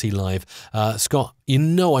MRC Live. Scott, you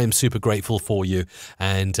know I'm super grateful for you.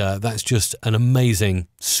 And that's just an amazing,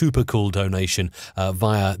 super cool donation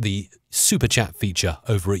via the super chat feature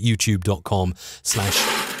over at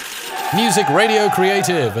youtube.com/Music Radio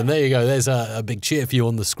Creative. And there you go. There's a big cheer for you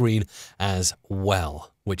on the screen as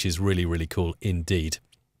well, which is really, really cool indeed.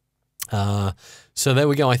 So there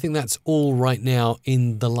we go. I think that's all right now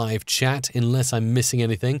in the live chat, unless I'm missing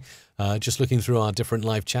anything. Just looking through our different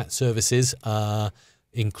live chat services,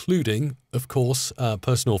 including, of course,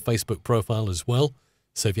 personal Facebook profile as well.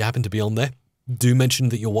 So if you happen to be on there, do mention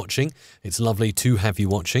that you're watching. It's lovely to have you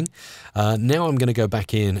watching. Now I'm going to go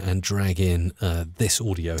back in and drag in this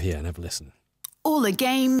audio here and have a listen. All the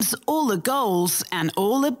games, all the goals, and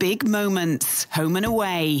all the big moments, home and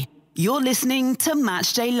away. You're listening to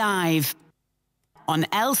Matchday Live on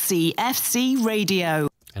LCFC Radio.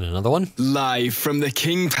 And another one. Live from the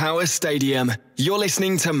King Power Stadium, you're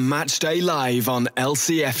listening to Matchday Live on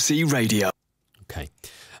LCFC Radio. Okay.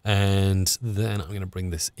 And then I'm going to bring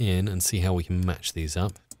this in and see how we can match these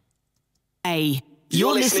up.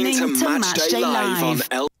 You're listening to Matchday Live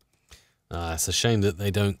on It's a shame that they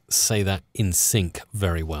don't say that in sync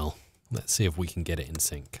very well. Let's see if we can get it in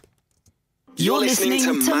sync. You're listening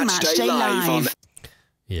to Matchday Live on...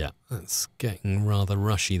 Yeah, that's getting rather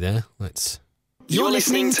rushy there. You're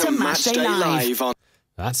listening to Matchday Live on...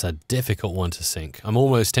 That's a difficult one to sync. I'm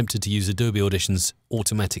almost tempted to use Adobe Audition's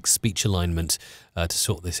automatic speech alignment to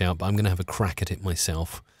sort this out, but I'm going to have a crack at it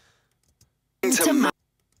myself. To match...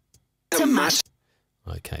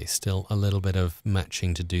 Okay, still a little bit of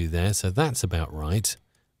matching to do there, so that's about right.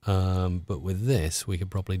 But with this, we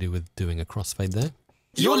could probably do with doing a crossfade there.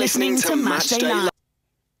 You're listening to Matchday Live.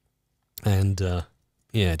 And,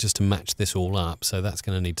 yeah, just to match this all up, so that's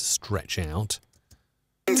going to need to stretch out.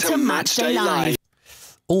 To Matchday Live.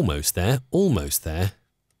 Almost there, almost there.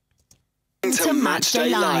 To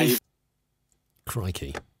Matchday Live.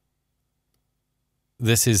 Crikey.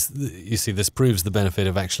 This is, you see, this proves the benefit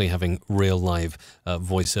of actually having real live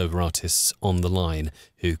voiceover artists on the line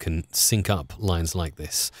who can sync up lines like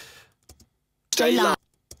this. Matchday Live.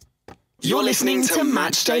 You're listening to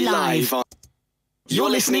Matchday Live. You're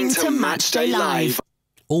listening to Matchday Live.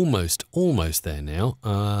 Almost there now.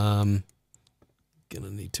 Gonna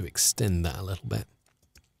need to extend that a little bit.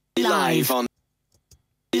 Live on.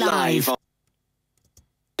 Live on.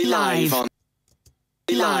 Live on.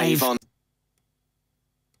 Live on.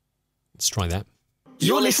 Let's try that.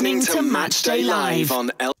 You're listening to Matchday Live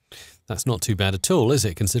on L. That's not too bad at all, is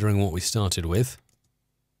it, considering what we started with?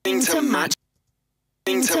 To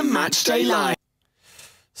Matchday Live.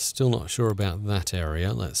 Still not sure about that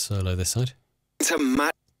area. Let's solo this side. To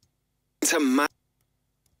match.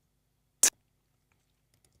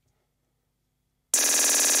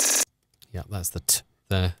 Yeah, that's the t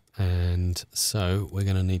there. And so we're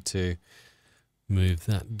going to need to move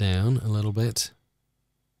that down a little bit.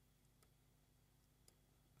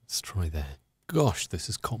 Let's try there. Gosh, this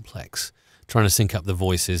is complex. Trying to sync up the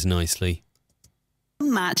voices nicely.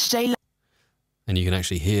 Matchday Live. And you can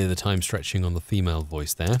actually hear the time stretching on the female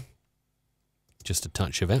voice there. Just a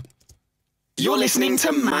touch of it. You're listening to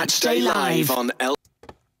Matchday Live on L.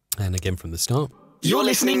 And again from the start. You're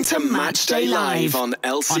listening to Matchday Live on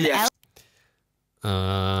LCF.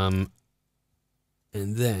 And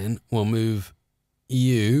then we'll move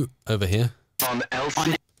you over here. On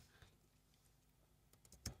LCF.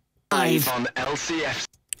 Live on LCF.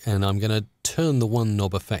 And I'm going to turn the one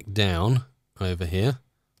knob effect down over here.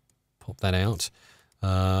 Pop that out.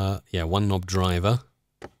 Yeah, one knob driver.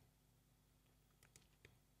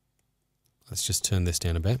 Let's just turn this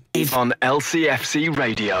down a bit. On LCFC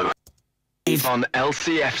Radio. On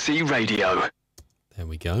LCFC Radio. There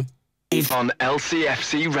we go. On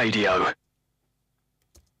LCFC Radio.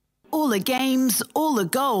 All the games, all the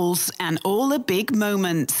goals, and all the big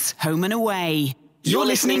moments, home and away. You're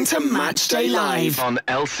listening to Matchday Live on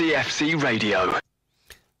LCFC Radio.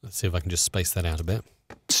 Let's see if I can just space that out a bit.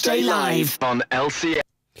 Matchday Live on LCF.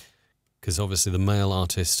 Because obviously the male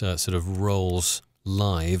artist sort of rolls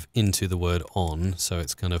live into the word on, so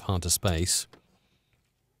it's kind of hard to space.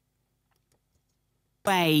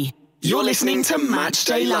 Way. You're listening to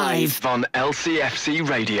Matchday Live on LCFC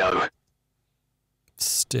Radio.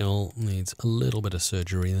 Still needs a little bit of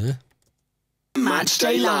surgery there.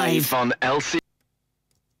 Matchday Live on LC.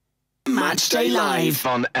 Matchday Live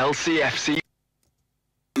on LCFC.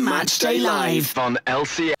 Matchday Live on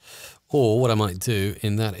LCF. Or what I might do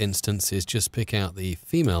in that instance is just pick out the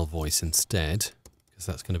female voice instead, because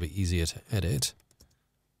that's going to be easier to edit.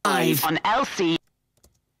 Live On LC.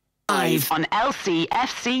 Live On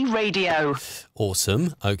LCFC Radio.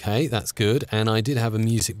 Awesome. Okay, that's good. And I did have a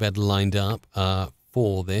music bed lined up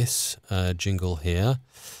for this jingle here.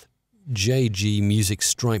 JG Music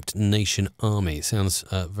Striped Nation Army. Sounds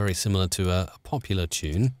very similar to a popular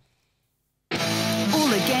tune. All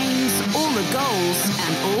the games, all the goals,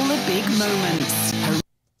 and all the big moments, home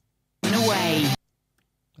and away.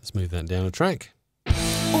 Let's move that down a track.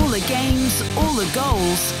 All the games, all the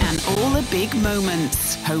goals, and all the big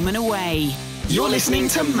moments, home and away. You're listening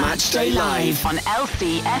to Matchday Live On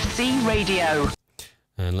LCFC Radio.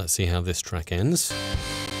 And let's see how this track ends.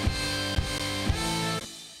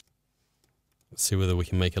 Let's see whether we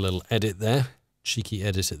can make a little edit there. Cheeky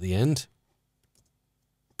edit at the end.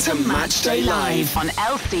 to Matchday Live On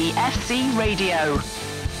LCFC Radio.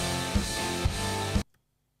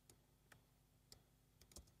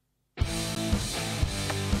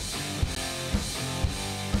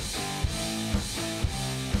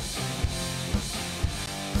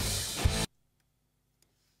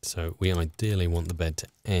 So we ideally want the bed to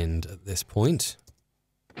end at this point.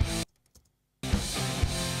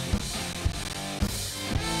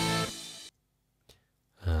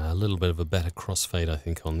 A little bit of a better crossfade, I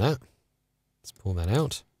think, on that. Let's pull that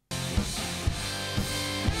out.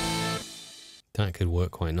 That could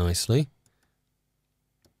work quite nicely.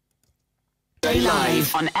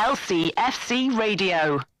 Live on LCFC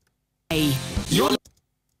Radio. You're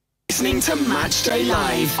listening to Matchday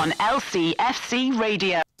Live On LCFC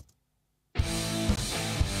Radio.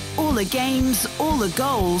 All the games, all the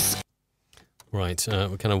goals. Right,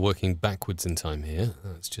 we're kind of working backwards in time here.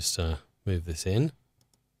 Let's just move this in.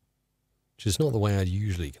 Which is not the way I'd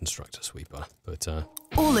usually construct a sweeper, but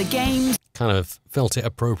All the games. kind of felt it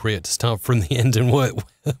appropriate to start from the end and work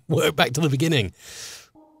back to the beginning.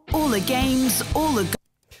 All the games, all the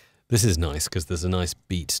This is nice because there's a nice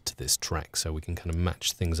beat to this track, so we can kind of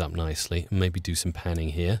match things up nicely and maybe do some panning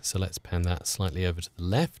here. So let's pan that slightly over to the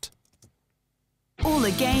left. all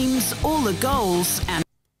the games, all the goals, and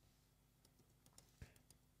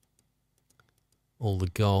All the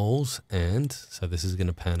goals, and so this is going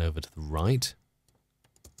to pan over to the right.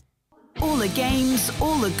 all the games,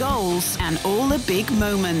 all the goals, and all the big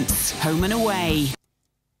moments. Home and away.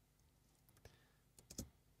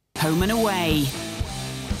 Home and away.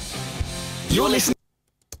 You're listening.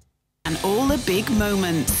 And all the big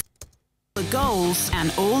moments. The goals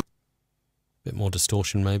and all Bit more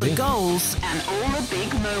distortion the maybe. goals and all the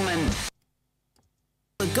big moments.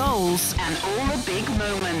 The goals and all the big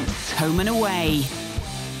moments. Home and away.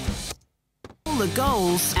 All the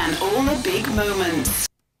goals and all the big moments.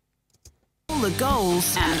 All the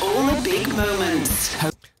goals and all the big moments.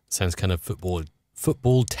 Sounds kind of football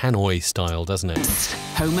tannoy style, doesn't it?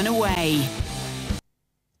 Home and away.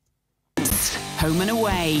 Home and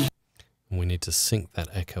away. And we need to sync that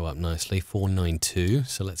echo up nicely, 492.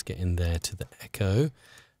 So let's get in there to the echo.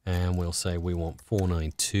 And we'll say we want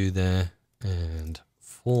 492 there and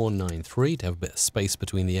 493 to have a bit of space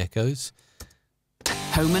between the echoes.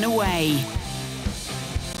 Home and away.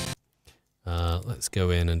 Let's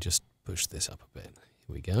go in and just push this up a bit.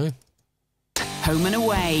 Here we go. Home and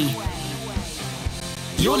away.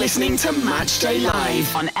 You're listening to Matchday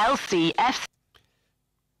Live On LCF.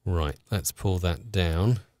 Right, let's pull that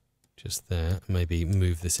down. Just there. Maybe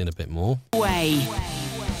move this in a bit more. Away.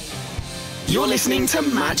 You're listening to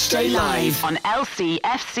Matchday Live On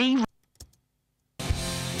LCFC.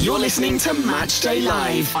 You're listening to Matchday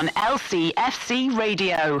Live On LCFC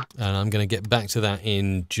Radio. And I'm going to get back to that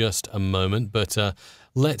in just a moment. But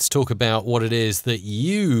let's talk about what it is that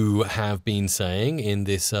you have been saying in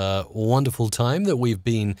this wonderful time that we've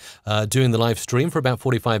been doing the live stream for about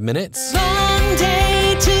 45 minutes.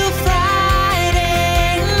 Monday to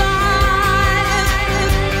Friday live.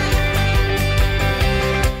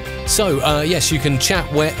 So, yes, you can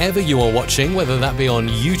chat wherever you are watching, whether that be on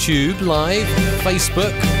YouTube, Live,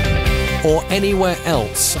 Facebook, or anywhere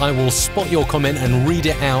else. I will spot your comment and read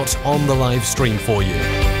it out on the live stream for you.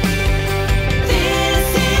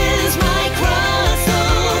 This is Mike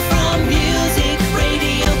Russell from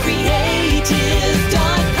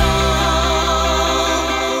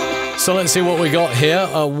musicradiocreative.com. So let's see what we got here.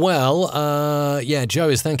 Yeah, Joe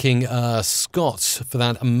is thanking Scott for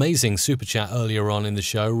that amazing super chat earlier on in the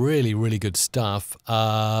show. Really, really good stuff.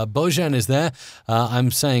 Bojan is there. I'm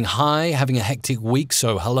saying hi, having a hectic week.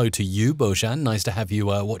 So hello to you, Bojan. Nice to have you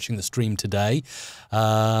watching the stream today.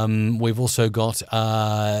 We've also got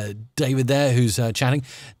David there who's chatting.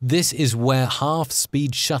 This is where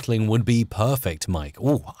half-speed shuttling would be perfect, Mike.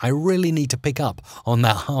 Oh, I really need to pick up on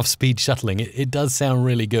that half-speed shuttling. It does sound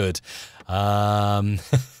really good.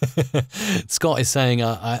 Scott is saying,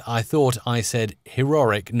 I thought I said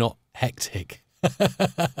heroic, not hectic.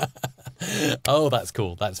 Oh, that's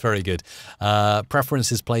cool. That's very good.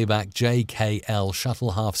 Preferences playback JKL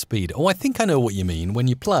shuttle half speed. Oh, I think I know what you mean. When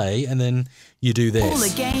you play and then you do All the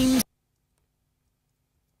this. games.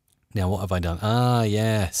 Now, what have I done? Ah,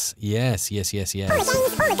 yes. Yes. Yes.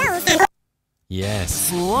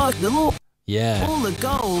 All Yeah. the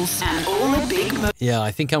goals and all the big moments. Yeah,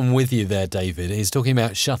 I think I'm with you there, David. He's talking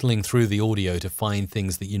about shuttling through the audio to find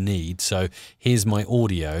things that you need. So here's my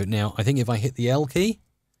audio. Now, I think if I hit the L key,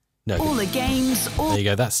 no, All the games. there you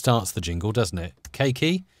go. That starts the jingle, doesn't it? K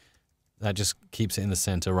key, that just keeps it in the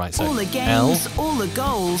center, right? So All the L, games. All the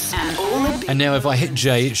goals and all the big. and now if I hit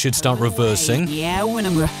J, it should start reversing. Yeah, when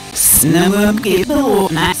I'm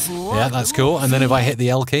Yeah, that's cool. And then if I hit the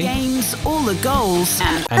L key games, all the goals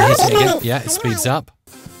and and hit it again, yeah, it speeds up.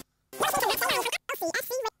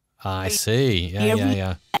 I see.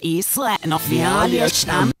 Yeah. is letting off the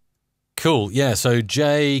Cool. Yeah, so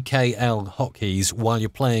JKL hotkeys, while you're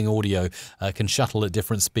playing audio, can shuttle at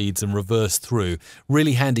different speeds and reverse through.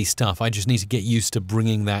 Really handy stuff. I just need to get used to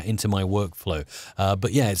bringing that into my workflow.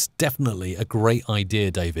 But yeah, it's definitely a great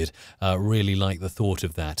idea, David. Really like the thought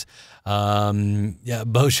of that. Yeah,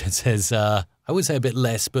 Bojan says, I would say a bit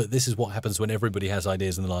less, but this is what happens when everybody has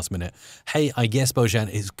ideas in the last minute. Hey, I guess,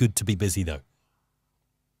 Bojan, it's good to be busy, though.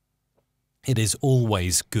 It is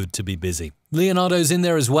always good to be busy. Leonardo's in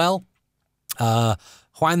there as well.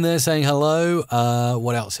 Juan there saying hello.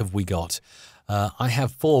 What else have we got? I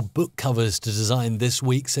have 4 book covers to design this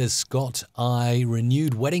week, says Scott. I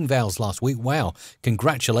renewed wedding vows last week. Wow.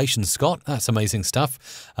 Congratulations, Scott. That's amazing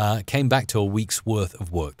stuff. Came back to a week's worth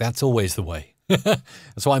of work. That's always the way.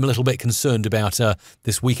 That's why I'm a little bit concerned about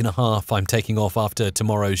this week and a half I'm taking off after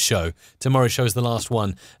tomorrow's show. Tomorrow's show is the last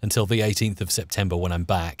one until the 18th of September when I'm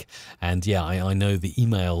back. And yeah, I know the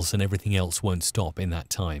emails and everything else won't stop in that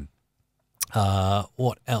time.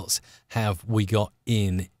 What else have we got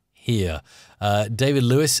in here? David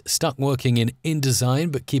Lewis, stuck working in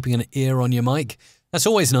InDesign, but keeping an ear on your mic. That's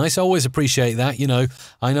always nice. I always appreciate that. You know,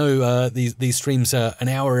 I know these streams are an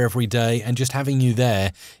hour every day, and just having you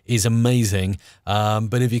there is amazing.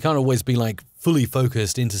 But if you can't always be like fully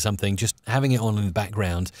focused into something, just having it on in the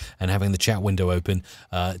background and having the chat window open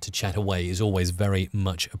to chat away is always very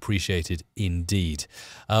much appreciated indeed.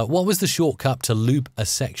 What was the shortcut to loop a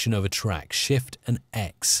section of a track? Shift and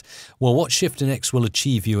X. Well, what Shift and X will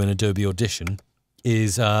achieve you in Adobe Audition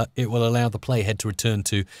is it will allow the playhead to return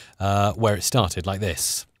to where it started, like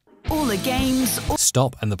this. All the games,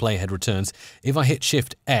 Stop, and the playhead returns. If I hit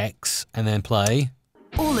Shift X and then play,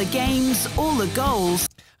 all the games, all the goals,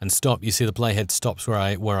 and stop, you see the playhead stops where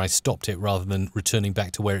I stopped it rather than returning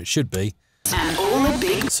back to where it should be. and all the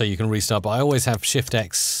big So you can restart, but I always have Shift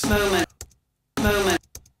X. moment.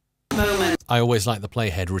 I always like the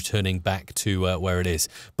playhead returning back to where it is.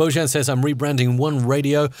 Bojan says, I'm rebranding one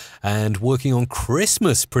radio and working on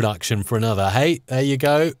Christmas production for another. Hey, there you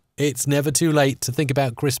go. It's never too late to think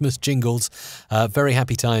about Christmas jingles. Very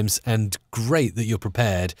happy times and great that you're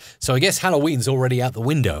prepared. So I guess Halloween's already out the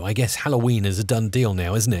window. I guess Halloween is a done deal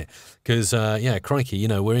now, isn't it? Because, yeah, crikey, you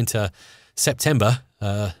know, we're into September,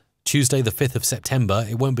 Tuesday the 5th of September.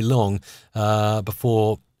 It won't be long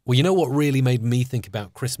before... Well, you know what really made me think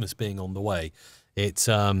about Christmas being on the way? It's,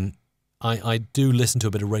 I do listen to a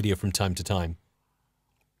bit of radio from time to time.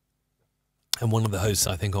 And one of the hosts,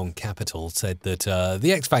 I think on Capital, said that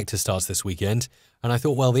the X Factor starts this weekend. And I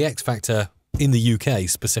thought, well, the X Factor in the UK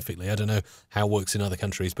specifically, I don't know how it works in other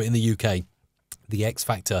countries, but in the UK, the X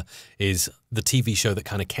Factor is the TV show that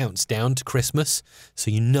kind of counts down to Christmas.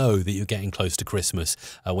 So you know that you're getting close to Christmas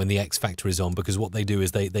when the X Factor is on, because what they do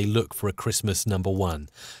is they look for a Christmas #1.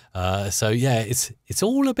 So yeah, it's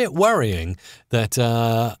all a bit worrying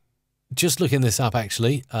that just looking this up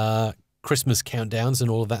actually, Christmas countdowns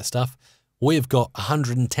and all of that stuff, we've got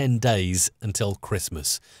 110 days until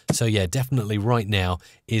Christmas. So yeah, definitely right now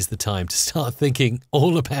is the time to start thinking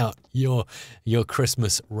all about your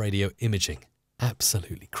Christmas radio imaging.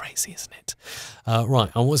 Absolutely crazy, isn't it? Right,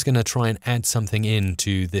 I was going to try and add something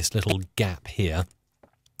into this little gap here.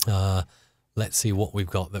 Let's see what we've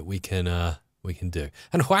got that we can do.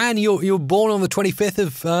 And Juan, you were born on the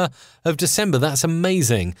 25th of December. That's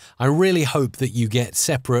amazing. I really hope that you get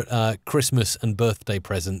separate Christmas and birthday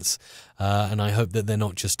presents, and I hope that they're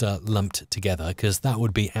not just lumped together, because that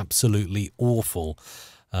would be absolutely awful.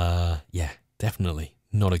 Yeah, definitely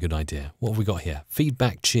not a good idea. What have we got here?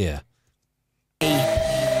 Feedback cheer.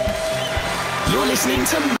 You're listening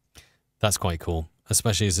to That's quite cool,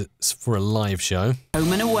 especially as it's for a live show.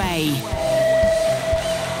 Home and Away.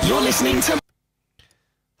 You're listening to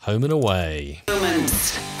Home and Away.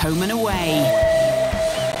 Moments. Home and Away.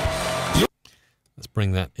 Let's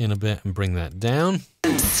bring that in a bit and bring that down.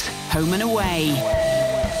 Home and Away.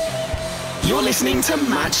 You're listening to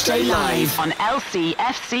Matchday Live on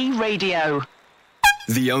LCFC Radio.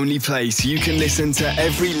 The only place you can listen to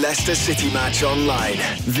every Leicester City match online.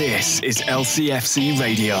 This is LCFC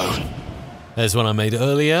Radio. There's one I made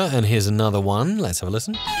earlier, and here's another one. Let's have a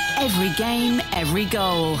listen. Every game, every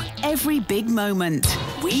goal, every big moment.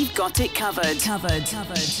 We've got it covered.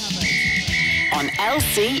 On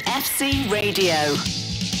LCFC Radio.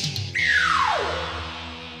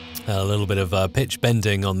 A little bit of pitch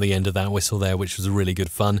bending on the end of that whistle there, which was really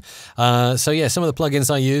good fun. So yeah, some of the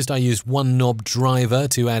plugins I used One Knob Driver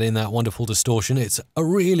to add in that wonderful distortion. It's a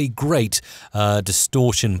really great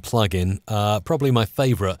distortion plugin, probably my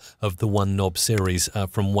favourite of the One Knob series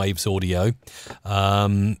from Waves Audio.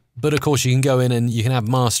 But of course, you can go in and you can have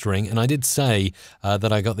mastering. And I did say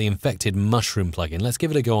that I got the Infected Mushroom plugin. Let's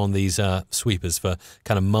give it a go on these sweepers for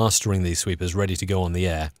kind of mastering these sweepers ready to go on the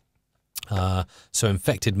air. So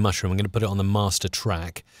Infected Mushroom, I'm going to put it on the master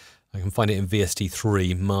track. I can find it in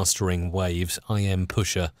VST3, Mastering Waves, IM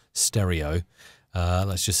Pusher Stereo.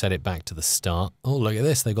 Let's just set it back to the start. Oh, look at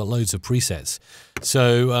this. They've got loads of presets.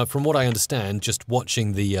 So from what I understand, just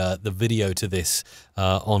watching the video to this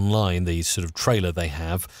online, the sort of trailer they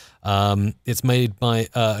have, it's made by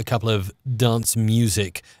a couple of dance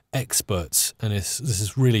music experts, and this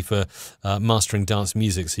is really for mastering dance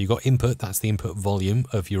music. So you've got input, that's the input volume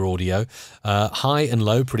of your audio. High and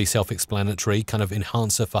low, pretty self-explanatory, kind of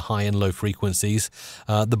enhancer for high and low frequencies.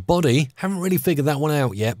 The body, haven't really figured that one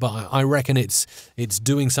out yet, but I reckon it's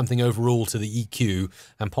doing something overall to the EQ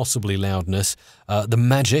and possibly loudness. The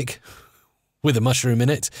magic with a mushroom in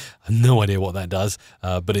it. I have no idea what that does,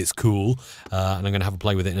 but it's cool, and I'm going to have a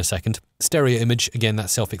play with it in a second. Stereo image, again,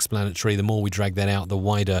 that's self-explanatory. The more we drag that out, the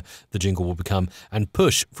wider the jingle will become. And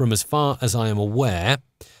push, from as far as I am aware,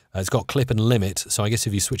 it's got clip and limit, so I guess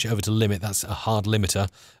if you switch it over to limit, that's a hard limiter.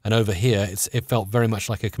 And over here, it felt very much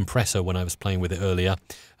like a compressor when I was playing with it earlier.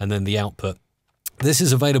 And then the output. This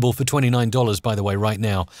is available for $29, by the way, right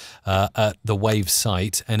now at the Waves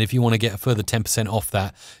site. And if you want to get a further 10% off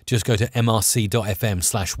that, just go to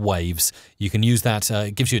mrc.fm/waves. You can use that.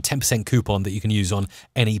 It gives you a 10% coupon that you can use on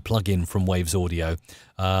any plugin from Waves Audio.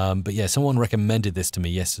 But yeah, someone recommended this to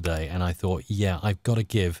me yesterday, and I thought, yeah, I've got to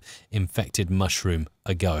give Infected Mushroom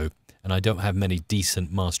a go. And I don't have many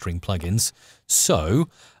decent mastering plugins. So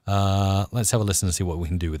let's have a listen and see what we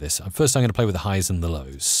can do with this. First, I'm going to play with the highs and the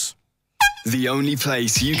lows. The only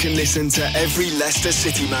place you can listen to every Leicester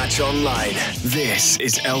City match online. This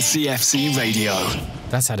is LCFC Radio.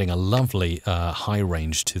 That's adding a lovely high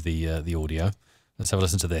range to the audio. Let's have a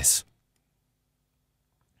listen to this.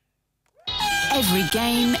 Every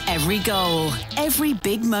game, every goal, every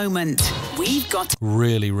big moment. We've got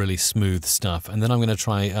Really, really smooth stuff. And then I'm going to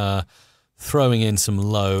try throwing in some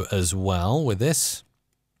low as well with this.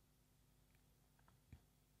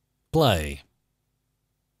 Play.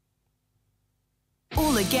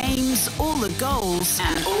 all the games, all the goals,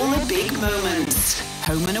 and all the big moments.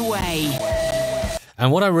 Home and away.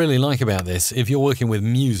 And what I really like about this, if you're working with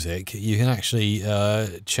music, you can actually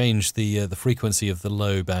change the frequency of the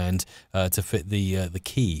low band to fit the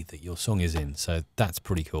key that your song is in. So that's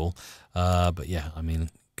pretty cool. But yeah, I mean,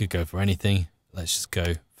 could go for anything. Let's just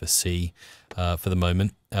go for C for the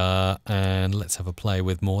moment. And let's have a play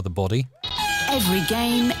with more the body. Every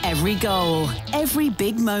game, every goal, every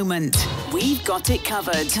big moment. We've got it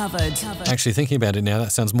covered. Actually, thinking about it now,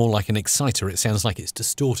 that sounds more like an exciter. It sounds like it's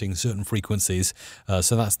distorting certain frequencies.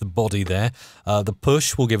 So that's the body there. The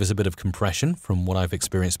push will give us a bit of compression from what I've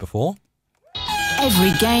experienced before.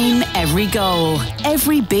 Every game, every goal,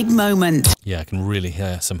 every big moment. Yeah, I can really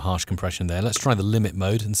hear some harsh compression there. Let's try the limit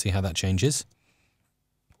mode and see how that changes.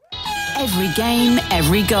 Every game,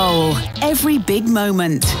 every goal, every big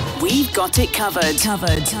moment. We've got it covered.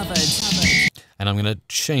 And I'm going to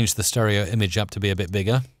change the stereo image up to be a bit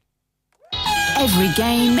bigger. Every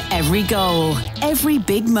game, every goal, every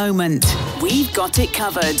big moment. We've got it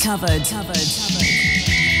covered.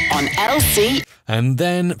 On LC. And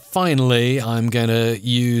then finally, I'm going to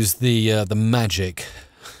use the magic.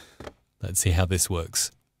 Let's see how this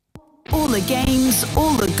works. All the games,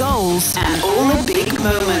 all the goals, and all the big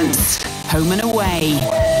moments. Home and away.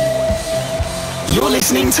 You're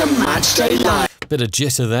listening to Matchday Live. Bit of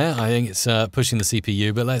jitter there. I think it's pushing the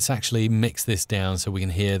CPU, but let's actually mix this down so we can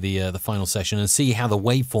hear the final session and see how the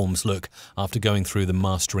waveforms look after going through the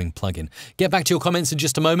mastering plugin. Get back to your comments in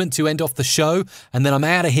just a moment to end off the show, and then I'm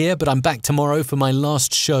out of here, but I'm back tomorrow for my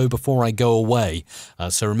last show before I go away.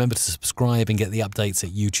 So remember to subscribe and get the updates at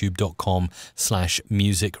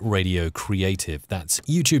youtube.com/musicradiocreative. That's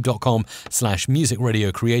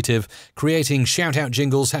youtube.com/musicradiocreative. Creating shout-out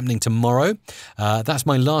jingles happening tomorrow. That's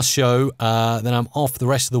my last show. Then I'm off the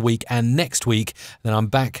rest of the week, and next week, then I'm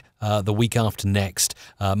back the week after next,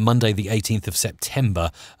 Monday the 18th of September.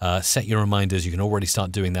 Set your reminders. You can already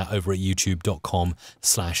start doing that over at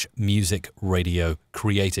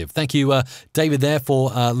youtube.com/musicradiocreative. Thank you, David, there for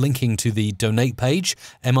linking to the donate page,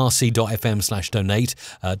 mrc.fm/donate.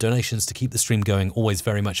 Donations to keep the stream going, always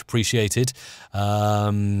very much appreciated.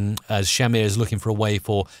 As Shamir is looking for a way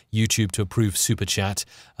for YouTube to approve Super Chat,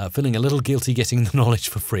 feeling a little guilty getting the knowledge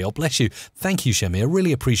for free. Oh, bless you. Thank you, Shamir.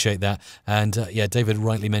 Really appreciate that. And yeah, David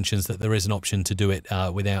rightly mentioned that there is an option to do it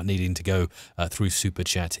without needing to go through Super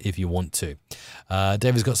Chat if you want to.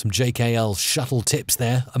 David's got some JKL shuttle tips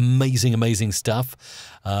there. Amazing, amazing stuff.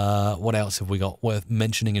 What else have we got worth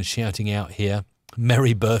mentioning and shouting out here?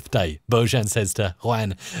 Merry birthday, Bojan says to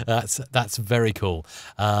Juan. That's very cool.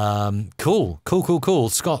 Cool.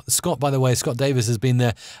 Scott, by the way, Scott Davis has been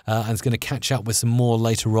there and is going to catch up with some more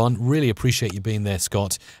later on. Really appreciate you being there,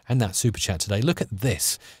 Scott, and that super chat today. Look at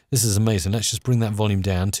this. This is amazing. Let's just bring that volume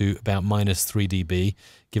down to about -3 dB,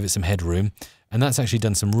 give it some headroom. And that's actually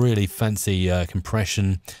done some really fancy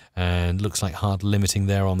compression and looks like hard limiting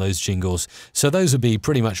there on those jingles. So those would be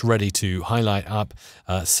pretty much ready to highlight up,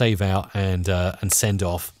 save out, and send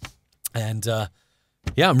off. And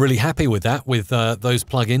yeah, I'm really happy with that, with those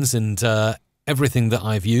plugins and everything that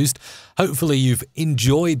I've used. Hopefully you've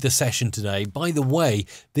enjoyed the session today. By the way,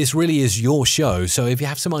 this really is your show, so if you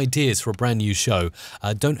have some ideas for a brand new show,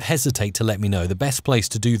 don't hesitate to let me know. The best place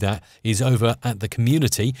to do that is over at the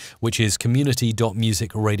community, which is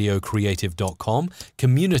community.musicradiocreative.com,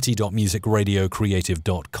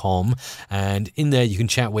 community.musicradiocreative.com, and in there you can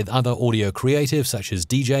chat with other audio creatives such as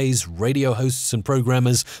DJs, radio hosts and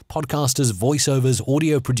programmers, podcasters, voiceovers,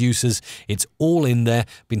 audio producers. It's all in there.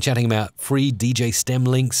 Been chatting about free DJ stem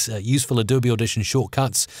links, useful Adobe Audition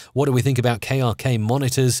shortcuts. What do we think about KRK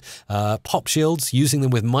monitors, pop shields, using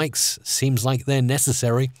them with mics? Seems like they're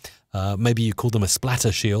necessary. Maybe you call them a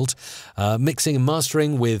splatter shield. Mixing and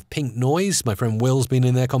mastering with pink noise. My friend Will's been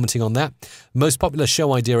in there commenting on that. Most popular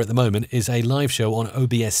show idea at the moment is a live show on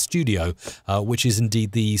OBS Studio, which is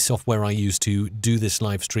indeed the software I use to do this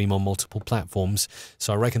live stream on multiple platforms.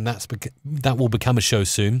 So I reckon that will become a show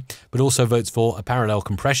soon. But also votes for a parallel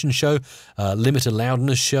compression show, limited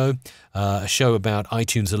loudness show, a show about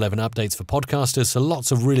iTunes 11 updates for podcasters. So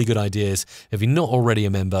lots of really good ideas. If you're not already a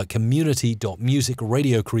member,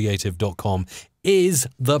 community.musicradiocreative.com is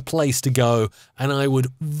the place to go, and I would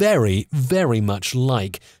very, very much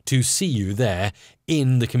like to see you there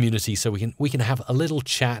in the community so we can have a little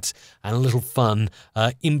chat and a little fun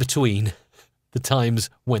in between the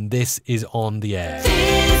times when this is on the air.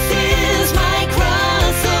 This is my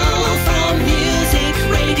crossover from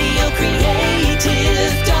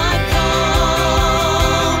musicradiocreative.com.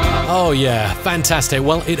 Oh yeah, fantastic.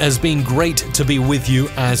 Well, it has been great to be with you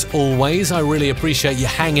as always. I really appreciate you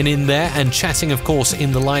hanging in there and chatting, of course,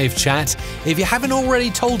 in the live chat. If you haven't already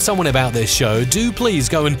told someone about this show, do please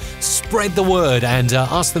go and spread the word and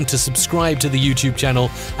ask them to subscribe to the YouTube channel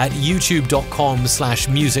at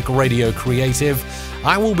youtube.com/musicradiocreative.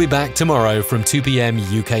 I will be back tomorrow from 2 p.m.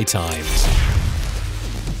 UK time.